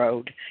travel the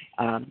road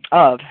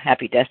of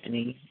happy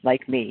destiny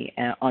like me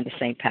on the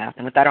same path.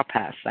 And with that, I'll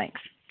pass. Thanks.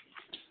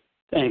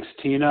 Thanks,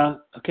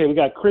 Tina. Okay, we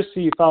got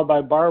Chrissy followed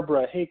by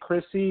Barbara. Hey,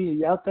 Chrissy,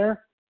 you out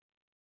there?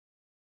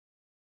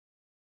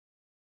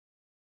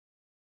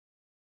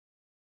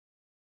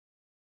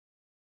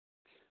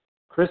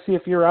 Chrissy,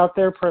 if you're out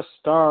there, press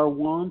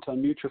 *1 to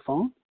unmute your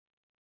phone.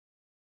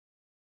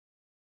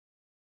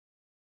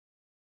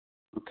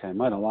 Okay,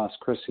 might have lost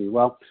Chrissy.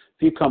 Well,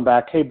 if you come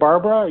back. Hey,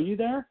 Barbara, are you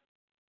there?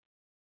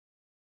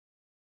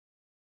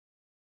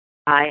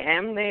 I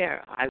am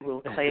there. I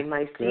will claim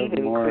my seat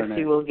and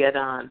Chrissy will get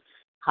on.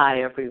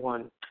 Hi,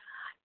 everyone.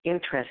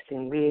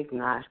 Interesting, We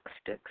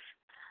Agnostics.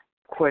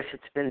 Of course,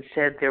 it's been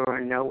said there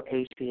are no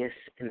atheists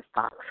in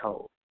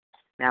foxholes.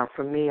 Now,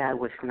 for me, I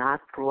was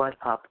not brought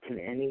up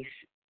in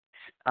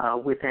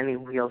with any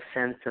real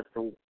sense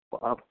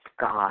of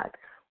God.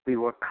 We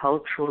were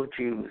cultural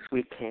Jews.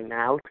 We came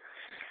out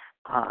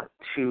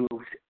to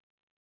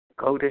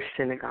go to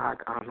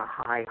synagogue on the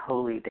high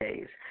holy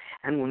days.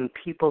 And when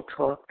people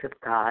talked of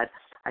God,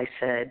 I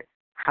said,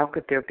 how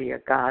could there be a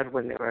God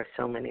when there are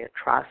so many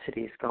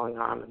atrocities going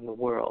on in the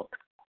world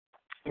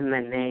in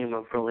the name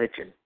of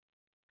religion?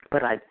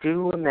 But I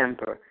do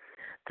remember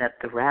that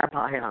the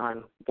rabbi,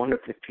 on one of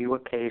the few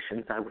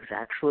occasions I was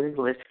actually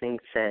listening,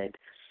 said,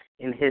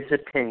 in his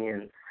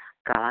opinion,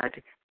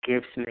 God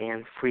gives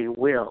man free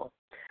will,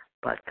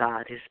 but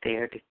God is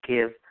there to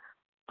give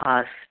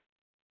us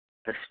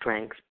the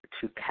strength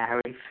to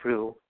carry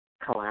through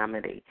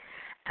calamity.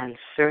 And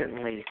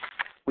certainly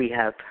we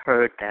have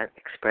heard that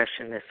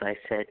expression, as I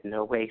said,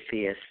 no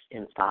atheists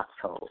in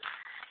foxholes.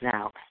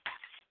 Now,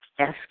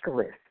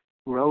 Aeschylus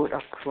wrote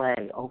a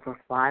play over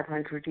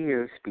 500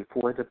 years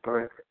before the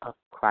birth of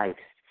Christ.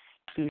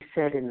 He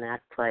said in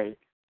that play,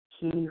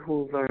 he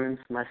who learns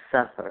must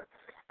suffer,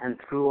 and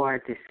through our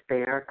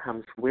despair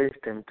comes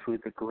wisdom through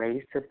the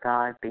grace of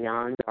God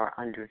beyond our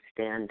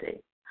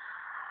understanding.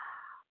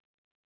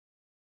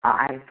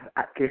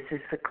 This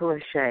is a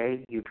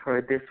cliche. You've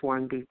heard this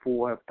one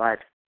before, but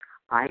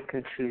I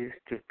can choose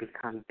to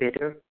become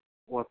bitter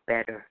or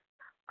better.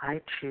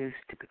 I choose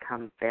to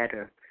become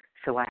better.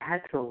 So I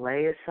had to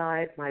lay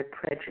aside my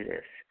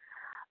prejudice,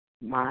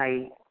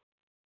 my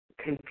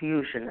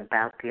confusion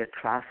about the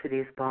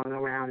atrocities going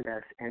around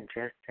us, and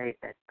just say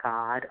that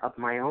God, of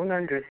my own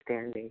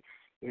understanding,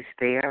 is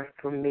there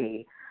for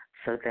me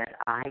so that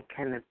I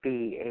can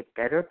be a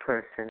better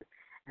person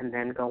and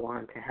then go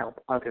on to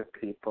help other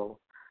people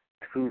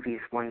through these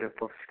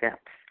wonderful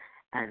steps.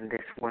 And this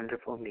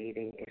wonderful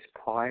meeting is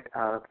part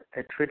of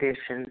the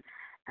tradition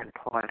and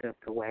part of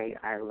the way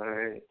I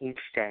learn each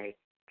day.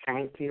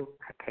 Thank you.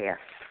 I pass.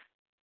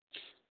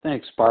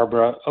 Thanks,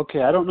 Barbara.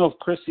 Okay, I don't know if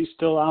Chrissy's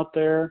still out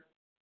there,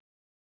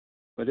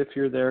 but if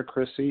you're there,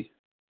 Chrissy,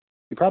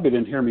 you probably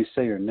didn't hear me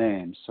say your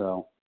name.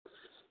 So,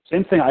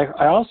 same thing.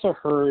 I also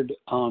heard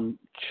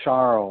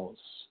Charles.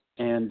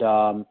 And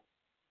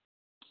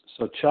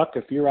so, Chuck,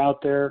 if you're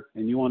out there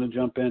and you want to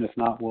jump in, if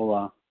not,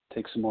 we'll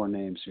take some more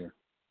names here.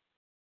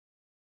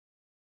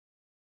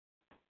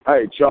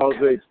 Hi, Charles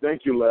H.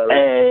 Thank you, Larry.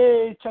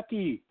 Hey,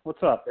 Chucky.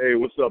 What's up? Hey,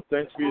 what's up?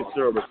 Thanks for your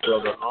service,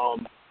 brother.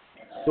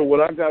 So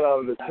what I got out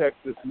of the text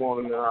this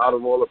morning, out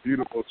of all the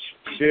beautiful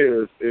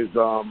shares, is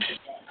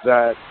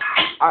that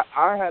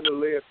I had to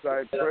lay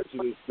aside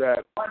prejudice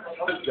that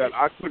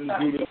I couldn't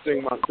do this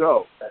thing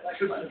myself.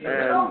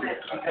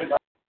 And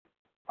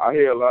I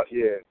hear a lot,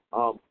 yeah.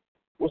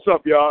 What's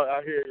up, y'all?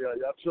 I hear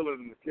y'all chilling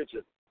in the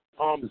kitchen.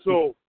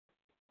 So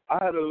I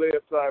had to lay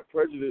aside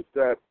prejudice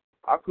that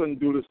I couldn't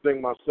do this thing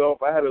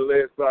myself. I had to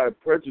lay aside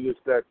prejudice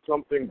that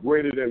something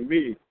greater than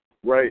me,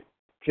 right,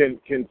 can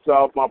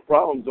solve my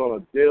problems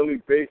on a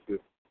daily basis.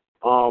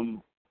 I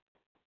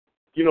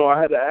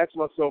had to ask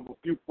myself a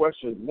few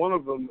questions. One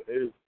of them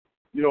is,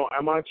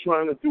 am I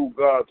trying to do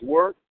God's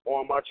work or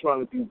am I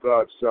trying to do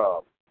God's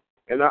job?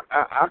 And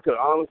I could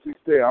honestly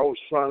say I was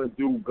trying to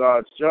do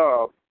God's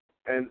job,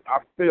 and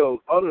I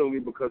failed utterly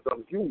because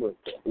I'm human.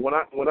 When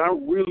I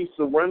really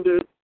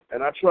surrendered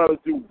and I try to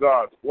do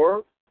God's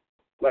work,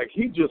 like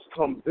he just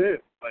comes in.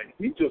 Like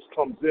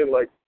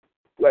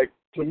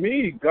to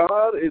me,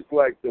 God is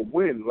like the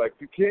wind. Like,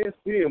 you can't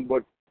see him,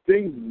 but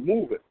things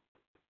move it,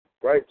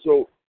 right?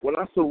 So when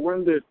I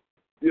surrendered,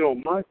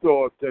 my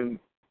thoughts and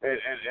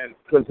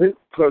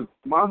because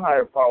my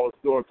higher power's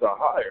thoughts are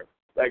higher.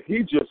 Like,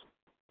 he just,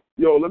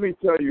 let me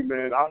tell you,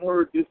 man, I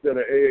heard this at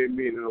an AA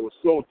meeting, and it was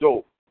so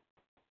dope.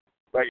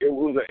 Like, it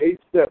was an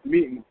 8-step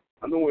meeting.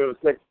 I know we were on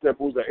the second step.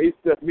 It was an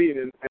 8-step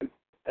meeting,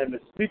 and the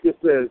speaker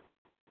says,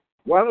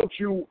 why don't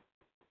you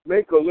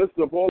make a list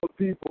of all the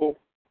people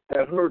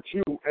that hurt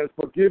you and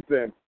forgive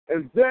them,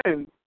 and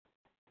then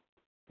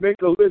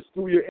make a list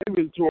through your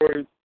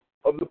inventories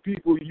of the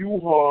people you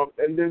harmed,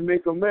 and then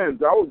make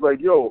amends. I was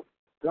like,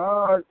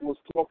 God was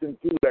talking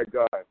through that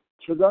guy,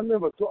 because I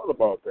never thought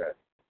about that.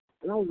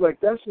 And I was like,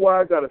 that's why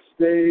I got to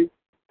stay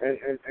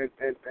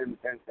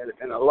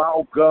and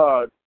allow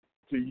God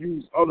to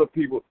use other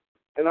people.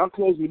 And I'll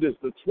close with this.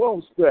 The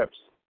 12 steps,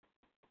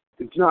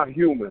 it's not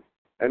human,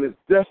 and it's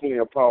definitely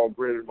a power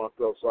greater than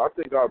myself. So I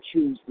think I'll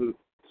choose to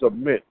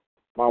submit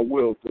my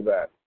will to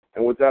that.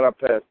 And with that, I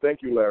pass.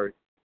 Thank you, Larry.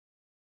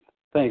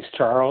 Thanks,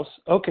 Charles.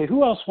 Okay,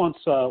 who else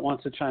wants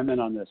to chime in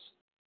on this?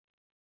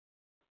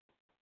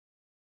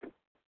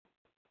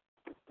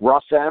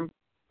 Ross M.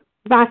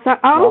 Vasa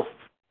Alf.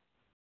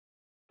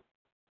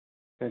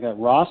 I got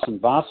Ross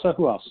and Vasa.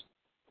 Who else?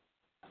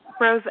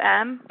 Rose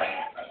M.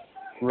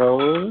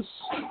 Rose.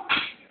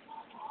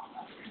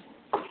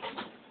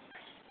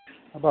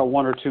 How about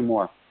one or two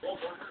more?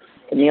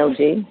 Neil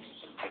G.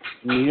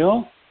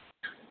 Neil.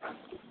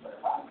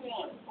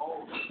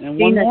 And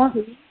Dina one more?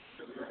 T.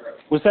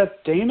 Was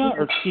that Dana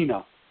or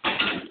Tina?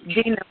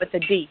 Gina with a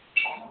D.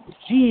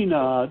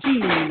 Gina.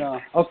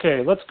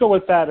 Okay, let's go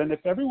with that. And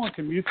if everyone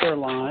can mute their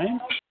line,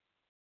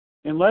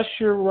 unless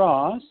you're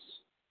Ross.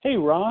 Hey,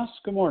 Ross,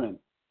 good morning.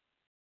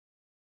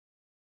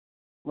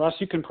 Ross,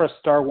 you can press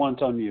 *1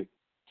 to unmute.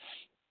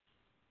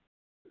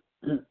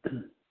 Can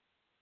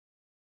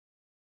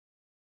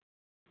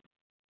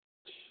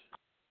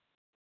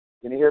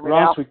you hear me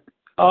Ross,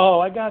 now?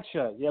 I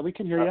gotcha. Yeah, we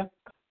can hear you.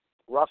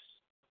 Russ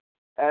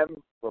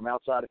M. from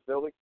outside of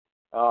Philly.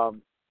 How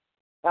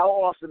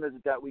awesome is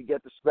it that we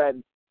get to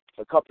spend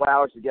a couple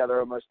hours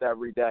together almost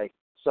every day?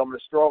 Some of the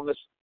strongest,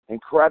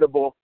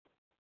 incredible,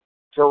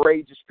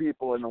 courageous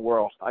people in the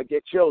world. I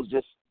get chills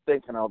just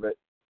thinking of it,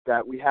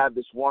 that we have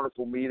this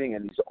wonderful meeting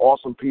and these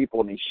awesome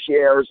people and these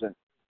shares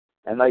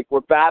and like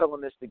we're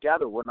battling this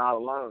together. We're not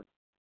alone.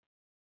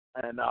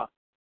 And I'm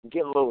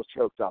getting a little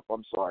choked up.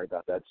 I'm sorry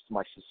about that. It's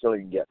my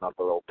Sicilian getting up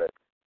a little bit.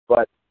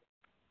 But,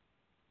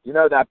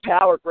 that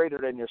power greater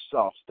than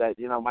yourself, that,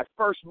 my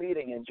first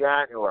meeting in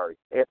January,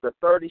 after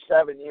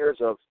 37 years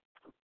of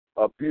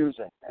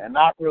abusing and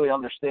not really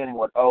understanding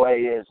what OA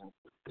is and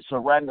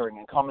surrendering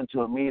and coming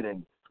to a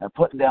meeting and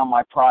putting down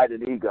my pride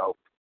and ego.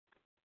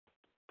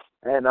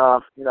 And, I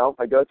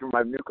go through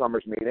my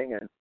newcomers meeting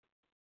and,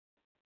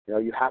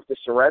 you have to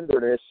surrender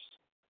this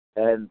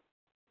and,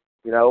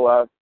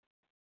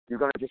 you're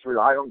going to just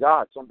rely on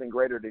God, something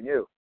greater than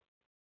you.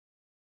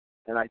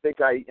 And I think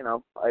I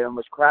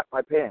almost crapped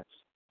my pants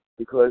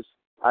because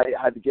I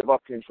had to give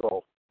up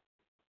control.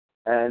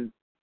 And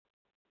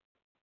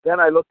then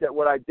I looked at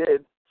what I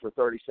did for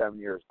 37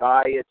 years,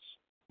 diets,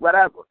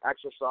 whatever,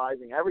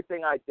 exercising,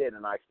 everything I did,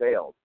 and I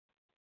failed.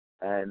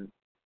 And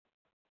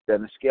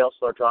then the scales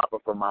start dropping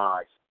from my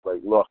eyes.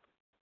 Like, look,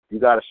 you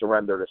got to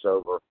surrender this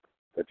over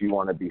if you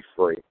want to be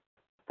free.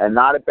 And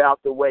not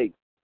about the weight,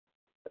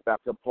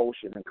 about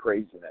compulsion and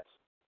craziness.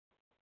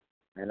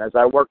 And as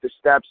I work the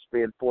steps,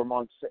 being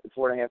 4.5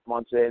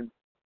 months in,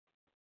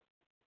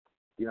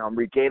 I'm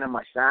regaining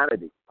my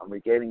sanity.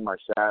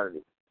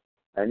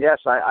 And yes,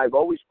 I've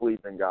always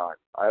believed in God.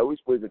 I always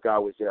believed that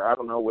God was there. I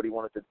don't know what he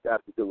wanted to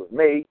have to do with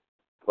me,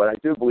 but I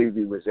do believe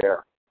he was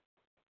there.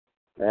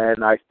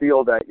 And I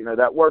feel that,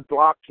 that word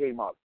block came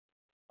up.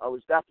 I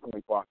was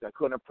definitely blocked. I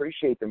couldn't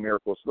appreciate the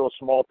miracles, little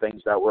small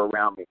things that were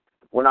around me.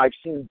 When I've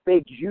seen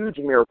big, huge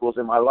miracles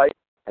in my life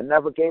and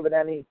never gave it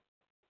any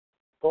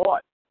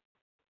thought.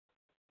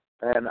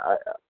 And,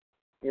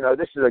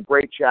 this is a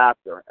great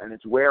chapter, and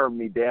it's wearing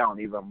me down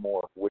even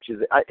more, which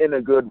is in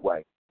a good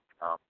way,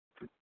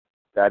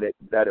 that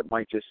it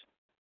might just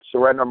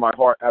surrender my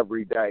heart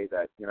every day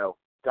that,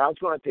 God's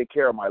going to take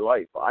care of my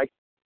life. I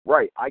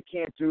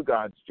can't do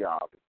God's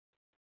job.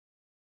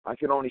 I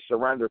can only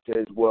surrender to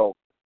his will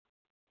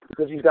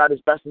because he's got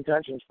his best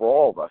intentions for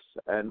all of us.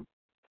 And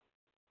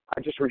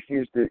I just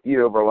refuse to eat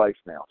over life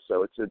now.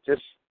 So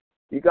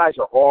you guys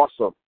are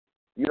awesome.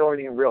 You don't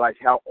even realize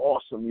how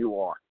awesome you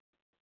are,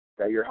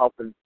 that you're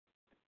helping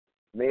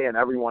me and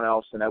everyone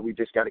else, and that we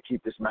just got to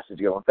keep this message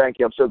going. Thank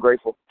you. I'm so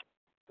grateful.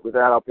 With that,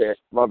 I'll pass.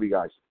 Love you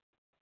guys.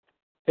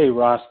 Hey,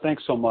 Ross,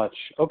 thanks so much.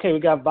 Okay, we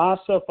got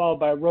Vasa followed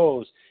by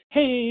Rose.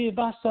 Hey,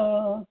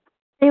 Vasa.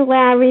 Hey,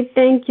 Larry,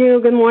 thank you.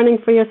 Good morning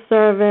for your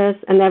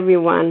service and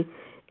everyone.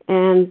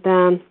 And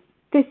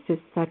this is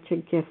such a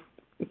gift,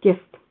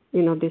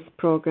 this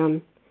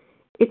program.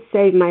 It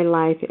saved my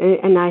life,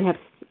 and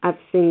I've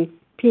seen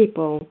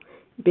people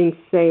being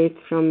saved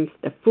from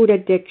the food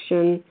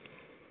addiction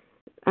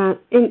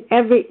in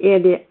every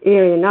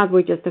area, not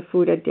with just the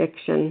food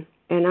addiction.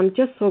 And I'm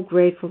just so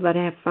grateful that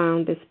I have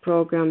found this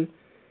program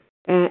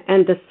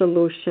and the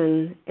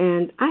solution.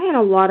 And I had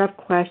a lot of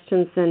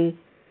questions and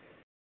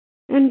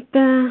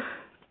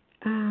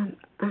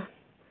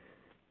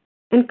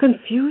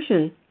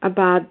confusion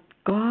about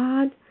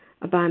God,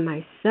 about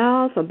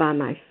myself, about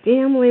my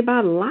family,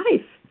 about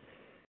life.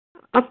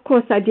 Of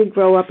course, I did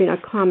grow up in a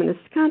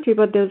communist country,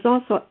 but there's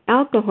also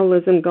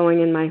alcoholism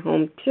going in my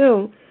home,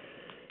 too.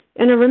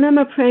 And I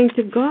remember praying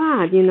to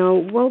God,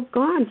 well,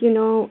 God,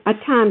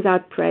 at times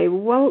I'd pray,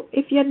 well,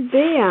 if you're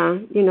there,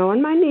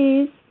 on my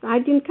knees, I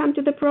didn't come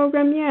to the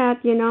program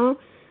yet,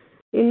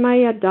 in my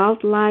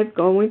adult life,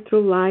 going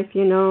through life,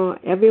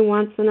 every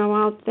once in a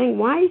while, think,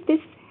 why is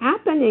this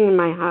happening in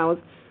my house?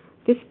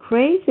 This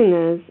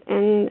craziness.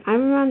 And I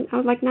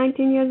was like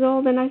 19 years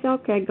old, and I said,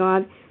 okay,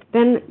 God,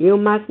 then you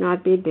must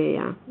not be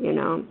there,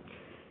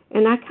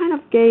 And I kind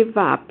of gave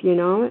up,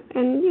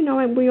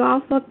 and we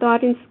also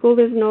thought in school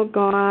there's no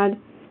God.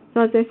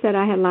 So as I said,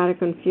 I had a lot of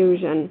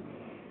confusion.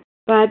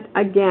 But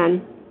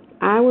again,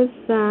 I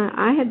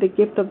had the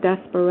gift of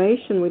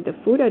desperation with the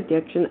food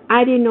addiction.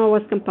 I didn't know it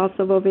was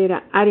compulsive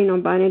overeater. I didn't know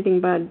about anything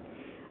but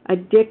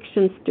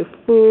addictions to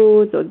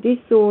foods or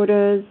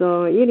disorders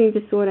or eating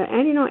disorder. I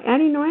didn't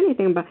know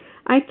anything about.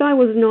 I thought it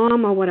was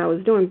normal what I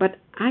was doing, but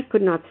I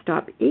could not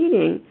stop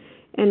eating,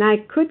 and I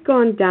could go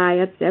on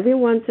diets every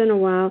once in a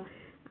while.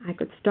 I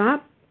could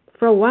stop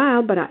for a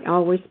while, but I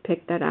always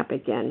picked that up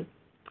again.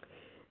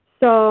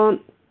 So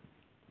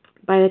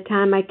by the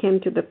time I came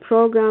to the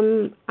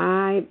program,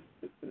 I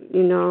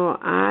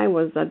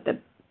was at the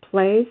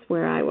place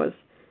where I was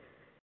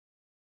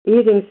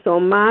eating so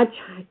much.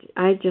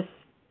 I just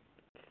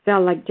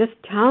felt like, just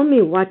tell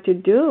me what to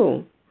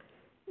do.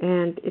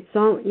 And it's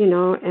all,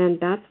 and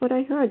that's what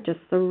I heard, just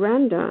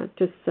surrender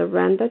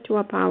to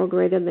a power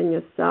greater than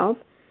yourself.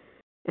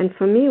 And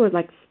for me, it was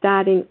like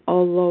starting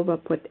all over,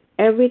 put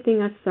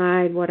everything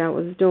aside, what I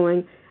was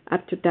doing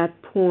up to that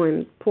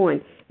point.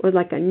 It was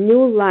like a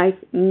new life,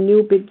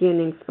 new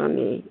beginning for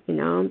me,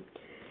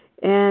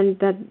 And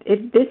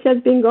this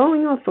has been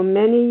going on for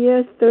many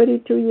years,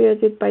 32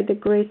 years. By the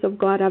grace of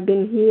God, I've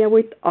been here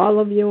with all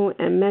of you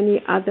and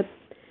many other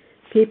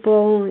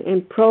people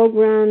in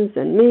programs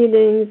and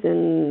meetings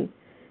and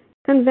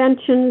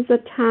conventions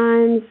at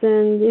times.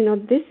 And,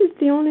 this is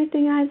the only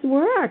thing that has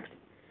worked.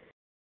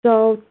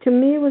 So to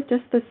me, it was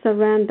just a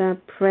surrender.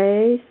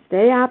 Pray,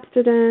 stay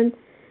abstinent,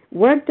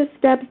 work the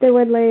steps that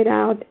were laid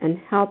out, and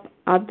help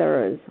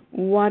others.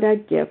 What a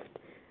gift.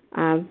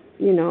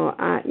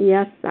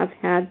 Yes, I've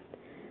had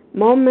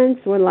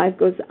moments where life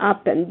goes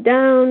up and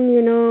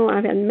down,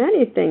 I've had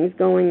many things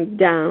going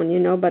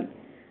down, but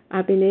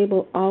I've been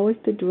able always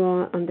to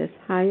draw on this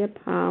higher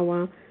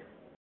power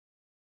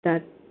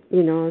that,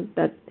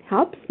 that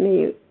helps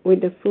me with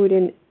the food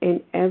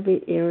in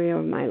every area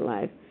of my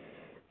life.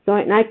 So,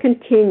 and I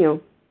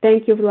continue.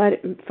 Thank you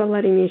for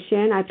letting me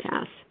share, and I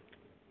pass.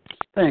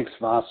 Thanks,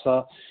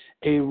 Vasa.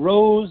 A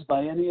Rose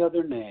by any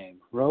other name.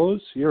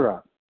 Rose, you're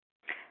up.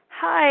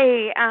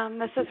 Hi,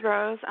 this is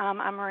Rose.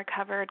 I'm a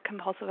recovered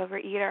compulsive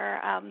overeater.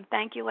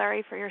 Thank you,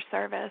 Larry, for your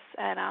service,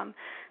 and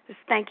just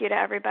thank you to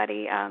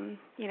everybody,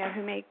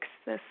 who makes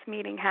this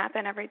meeting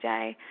happen every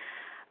day.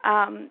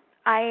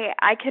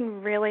 I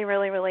can really,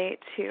 really relate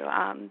to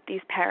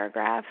these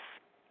paragraphs.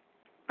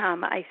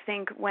 I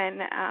think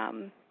when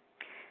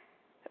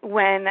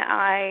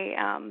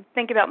I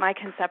think about my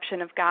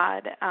conception of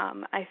God,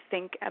 I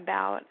think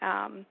about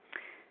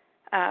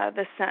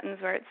the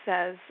sentence where it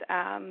says,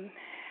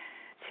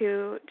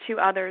 to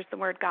others, the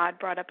word God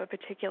brought up a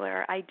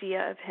particular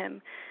idea of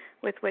him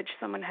with which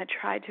someone had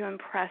tried to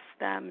impress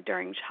them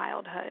during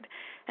childhood.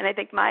 And I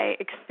think my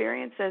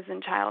experiences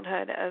in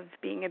childhood of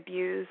being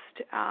abused,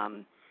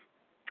 in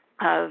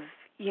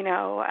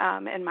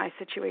my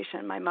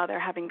situation, my mother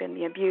having been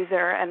the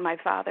abuser and my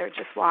father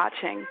just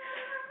watching.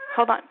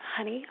 Hold on,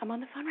 honey, I'm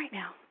on the phone right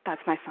now.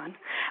 That's my son.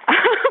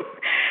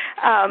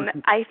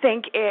 I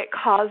think it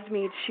caused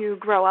me to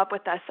grow up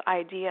with this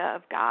idea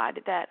of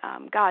God, that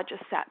God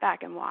just sat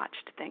back and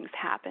watched things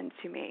happen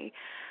to me.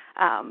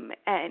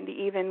 And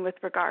even with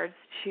regards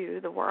to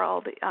the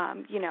world,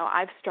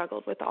 I've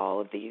struggled with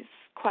all of these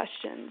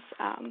questions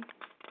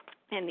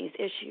and these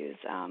issues.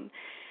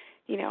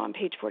 On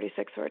page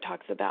 46 where it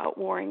talks about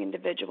warring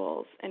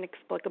individuals,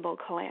 inexplicable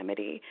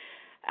calamity.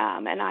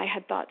 And I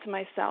had thought to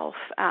myself,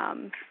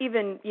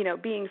 even,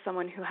 being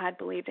someone who had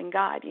believed in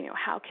God,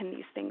 how can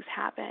these things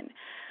happen?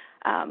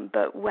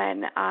 But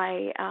when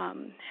I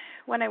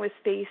was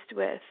faced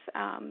with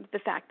the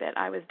fact that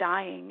I was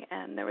dying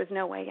and there was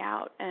no way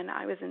out and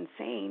I was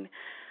insane,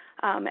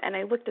 and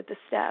I looked at the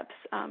steps,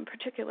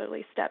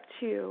 particularly step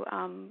 2,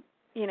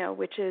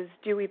 which is,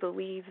 do we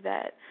believe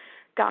that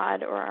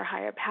God or our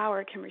higher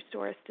power can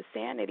restore us to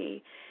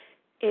sanity?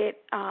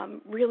 It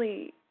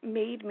really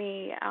made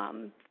me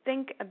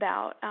think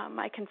about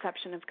my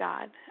conception of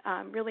God,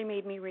 really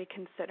made me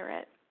reconsider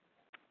it.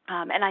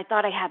 And I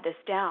thought I had this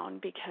down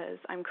because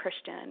I'm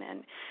Christian,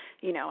 and,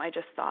 I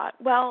just thought,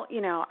 well,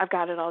 I've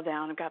got it all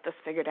down. I've got this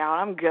figured out.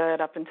 I'm good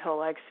up until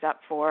like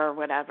step 4 or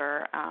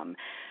whatever.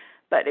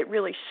 but it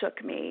really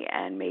shook me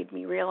and made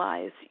me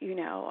realize,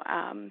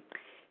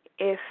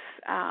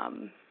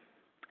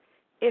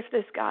 if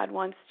this God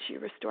wants to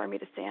restore me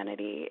to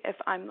sanity, if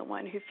I'm the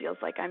one who feels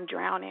like I'm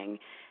drowning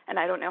and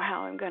I don't know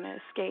how I'm going to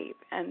escape,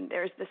 and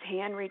there's this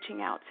hand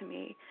reaching out to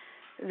me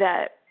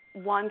that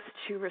wants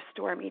to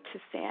restore me to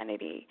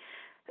sanity,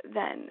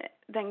 then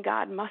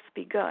God must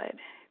be good,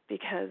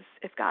 because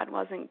if God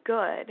wasn't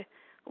good,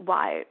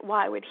 why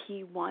would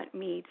he want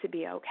me to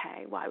be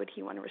okay? Why would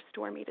he want to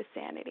restore me to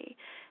sanity?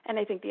 And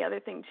I think the other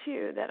thing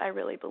too that I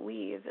really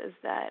believe is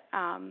that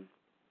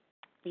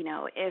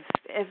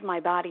if my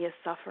body is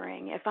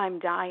suffering, if I'm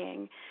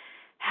dying,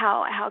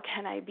 how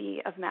can I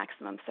be of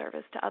maximum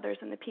service to others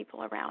and the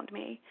people around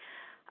me?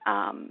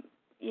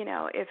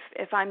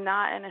 If I'm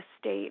not in a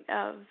state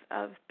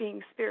of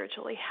being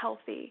spiritually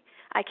healthy,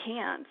 I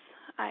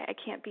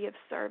can't be of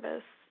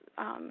service.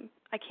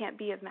 I can't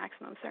be of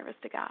maximum service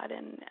to God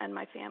and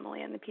my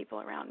family and the people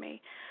around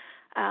me.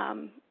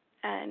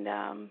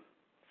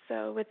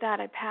 So with that,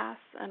 I pass,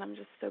 and I'm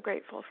just so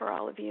grateful for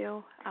all of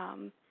you.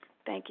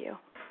 Thank you.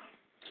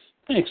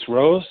 Thanks,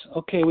 Rose.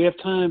 Okay, we have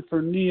time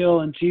for Neil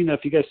and Gina.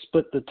 If you guys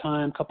split the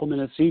time, a couple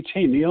minutes each.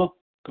 Hey, Neil,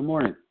 good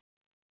morning.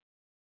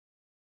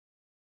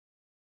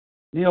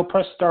 Neil,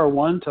 press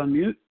 *1 to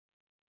unmute.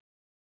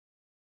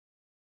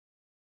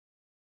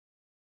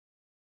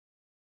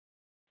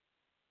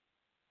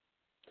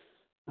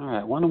 All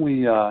right, why don't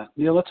we,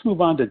 Neil, let's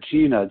move on to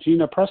Gina.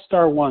 Gina, press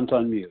 *1 to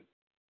unmute.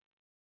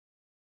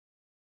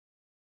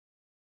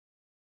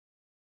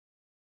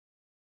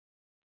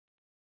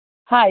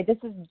 Hi, this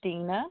is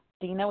Dina.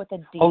 Dina with a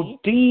D. Oh,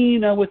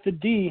 Dina with a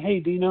D. Hey,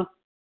 Dina.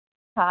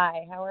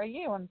 Hi, how are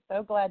you? I'm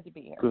so glad to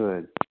be here.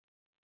 Good.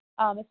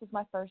 This is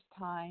my first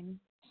time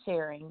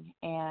sharing,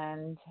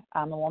 and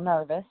I'm a little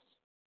nervous.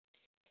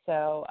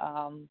 So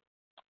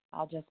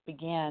I'll just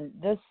begin.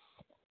 This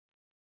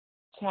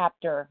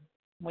chapter,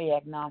 We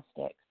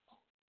Agnostics,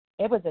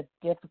 it was a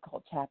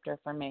difficult chapter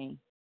for me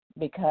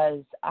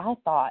because I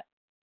thought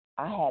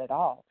I had it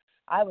all.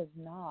 I was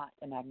not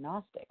an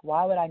agnostic.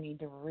 Why would I need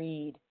to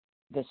read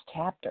this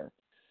chapter?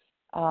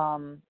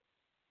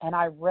 And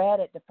I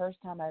read it, the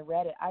first time I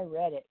read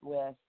it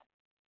with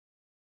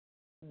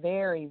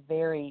very,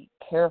 very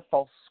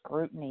careful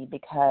scrutiny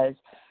because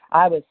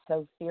I was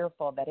so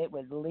fearful that it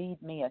would lead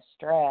me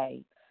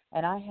astray.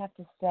 And I have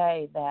to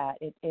say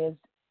that it is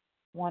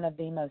one of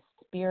the most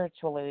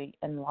spiritually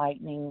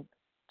enlightening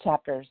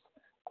chapters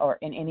or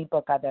in any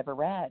book I've ever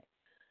read.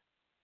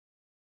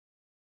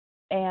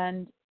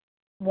 And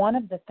one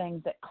of the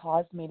things that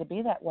caused me to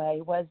be that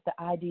way was the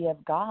idea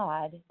of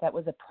God that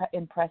was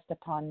impressed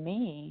upon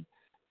me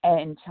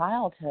in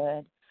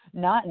childhood.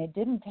 And it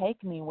didn't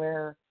take me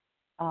where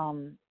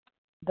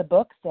the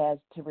book says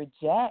to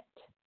reject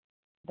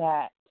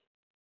that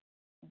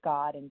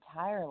God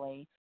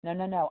entirely.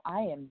 No.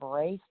 I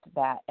embraced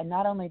that. And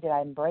not only did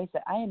I embrace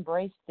it, I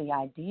embraced the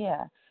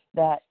idea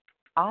that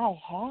I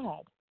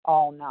had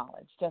all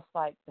knowledge, just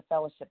like the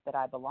fellowship that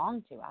I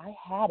belonged to. I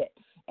had it,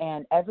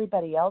 and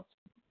everybody else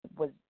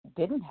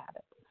didn't have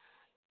it.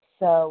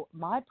 So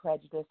my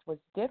prejudice was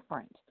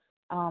different.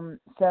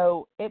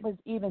 So it was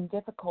even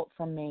difficult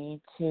for me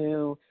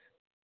to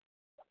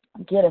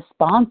get a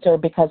sponsor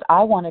because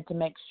I wanted to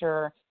make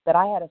sure that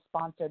I had a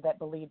sponsor that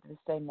believed the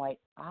same way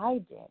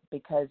I did,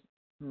 because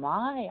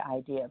my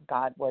idea of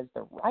God was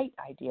the right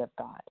idea of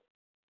God.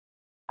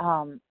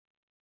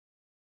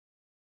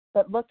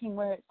 But looking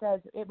where it says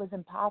it was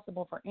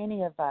impossible for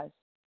any of us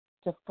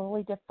to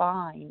fully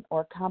define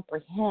or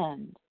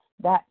comprehend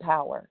that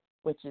power,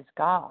 which is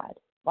God.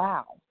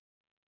 Wow.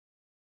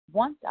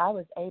 Once I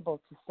was able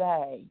to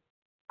say,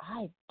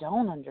 I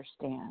don't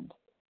understand.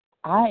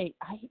 I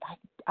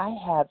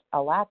have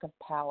a lack of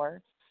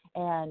power,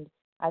 and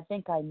I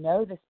think I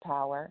know this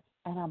power,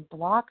 and I'm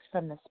blocked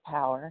from this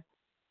power.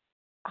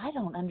 I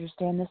don't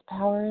understand this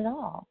power at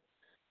all.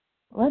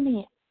 Let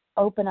me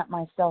open up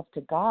myself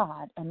to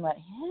God and let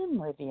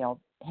him reveal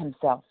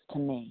himself to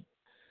me.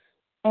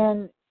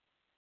 And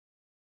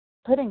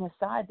putting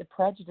aside the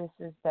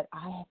prejudices that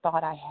I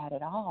thought I had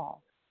it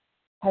all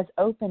has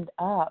opened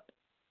up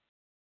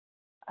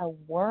a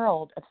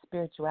world of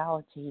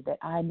spirituality that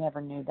I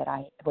never knew that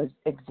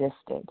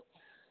existed.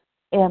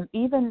 And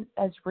even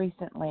as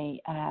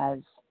recently as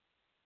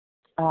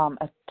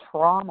a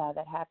trauma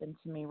that happened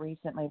to me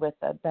recently with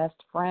a best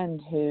friend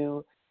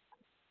who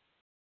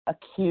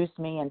accused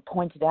me and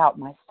pointed out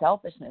my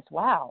selfishness.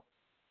 Wow.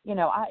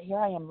 Here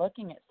I am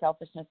looking at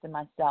selfishness in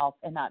myself,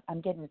 and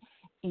I'm getting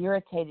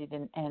irritated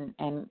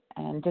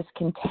and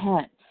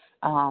discontent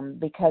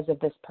because of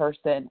this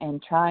person,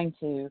 and trying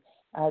to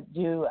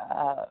do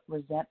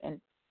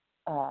resentment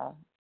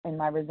in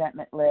my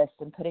resentment list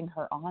and putting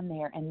her on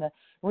there. And the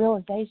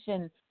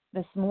realization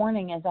this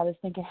morning as I was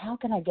thinking, how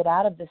can I get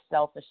out of this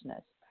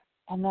selfishness?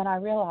 And then I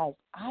realized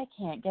I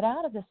can't get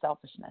out of this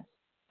selfishness,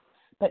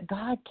 but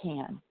God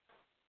can.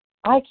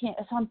 I can't.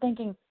 So I'm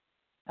thinking,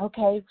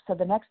 okay, so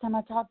the next time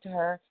I talk to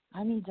her,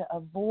 I need to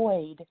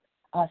avoid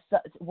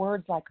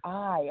words like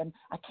and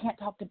I can't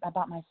talk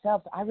about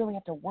myself. So I really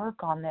have to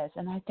work on this.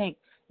 And I think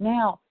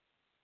now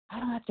I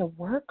don't have to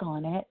work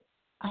on it.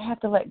 I have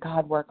to let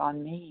God work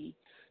on me.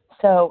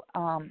 So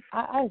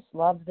I just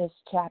love this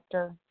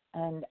chapter,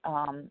 and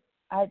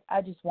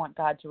I just want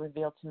God to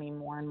reveal to me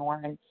more and more.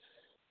 And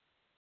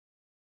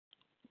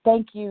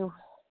thank you,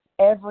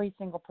 every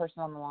single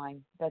person on the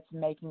line that's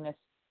making this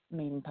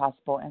meeting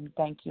possible. And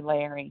thank you,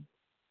 Larry.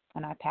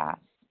 And I pass.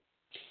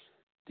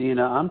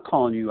 Dina, I'm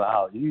calling you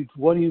out.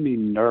 What do you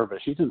mean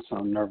nervous? You didn't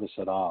sound nervous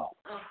at all.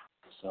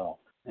 So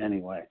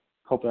anyway,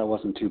 hope that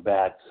wasn't too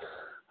bad.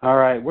 All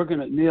right,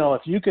 Neil,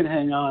 if you can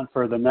hang on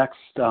for the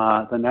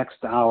next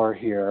hour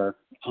here,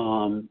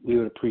 we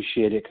would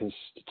appreciate it because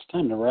it's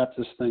time to wrap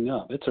this thing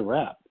up. It's a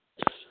wrap.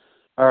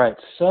 All right,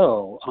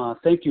 so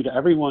thank you to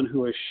everyone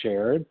who has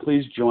shared.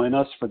 Please join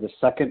us for the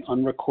second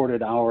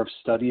unrecorded hour of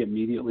study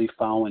immediately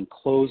following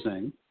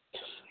closing.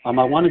 I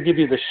want to give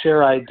you the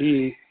share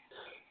ID.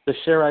 The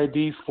share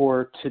ID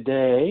for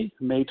today,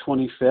 May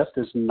 25th,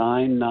 is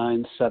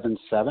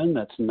 9977.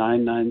 That's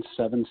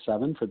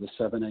 9977 for the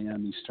 7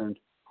 a.m. Eastern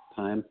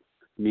Time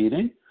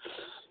meeting.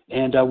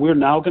 And we're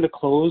now going to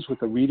close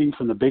with a reading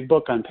from the Big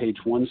Book on page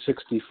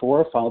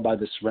 164, followed by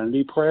the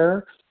Serenity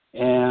Prayer.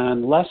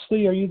 And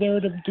Leslie, are you there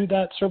to do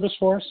that service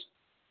for us?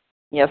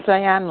 Yes, I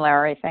am,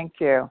 Larry. Thank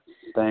you.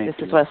 This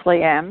is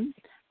Leslie M.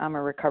 I'm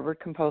a recovered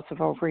compulsive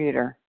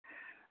overeater.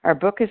 Our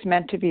book is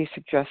meant to be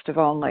suggestive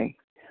only.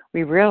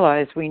 We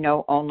realize we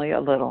know only a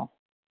little.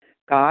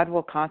 God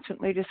will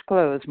constantly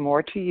disclose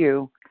more to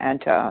you and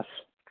to us.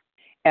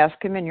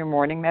 Ask Him in your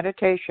morning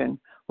meditation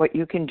what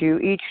you can do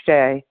each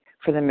day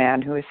for the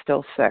man who is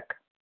still sick.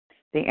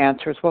 The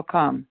answers will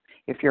come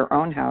if your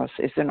own house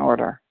is in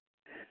order.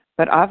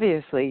 But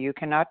obviously, you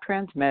cannot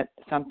transmit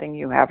something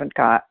you haven't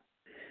got.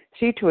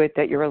 See to it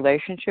that your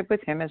relationship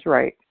with Him is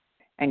right,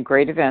 and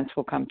great events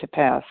will come to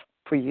pass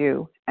for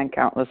you and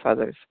countless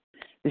others.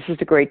 This is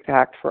the great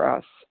fact for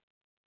us.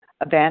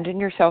 Abandon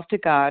yourself to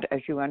God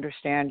as you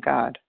understand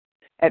God.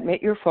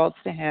 Admit your faults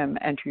to Him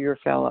and to your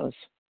fellows.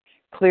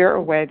 Clear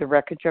away the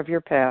wreckage of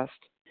your past.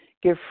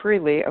 Give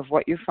freely of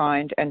what you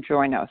find and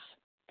join us.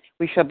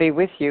 We shall be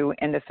with you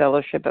in the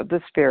fellowship of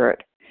the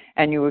Spirit,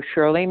 and you will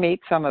surely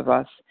meet some of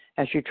us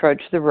as you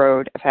trudge the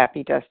road of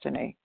happy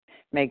destiny.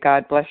 May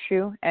God bless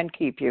you and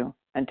keep you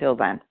until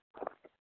then.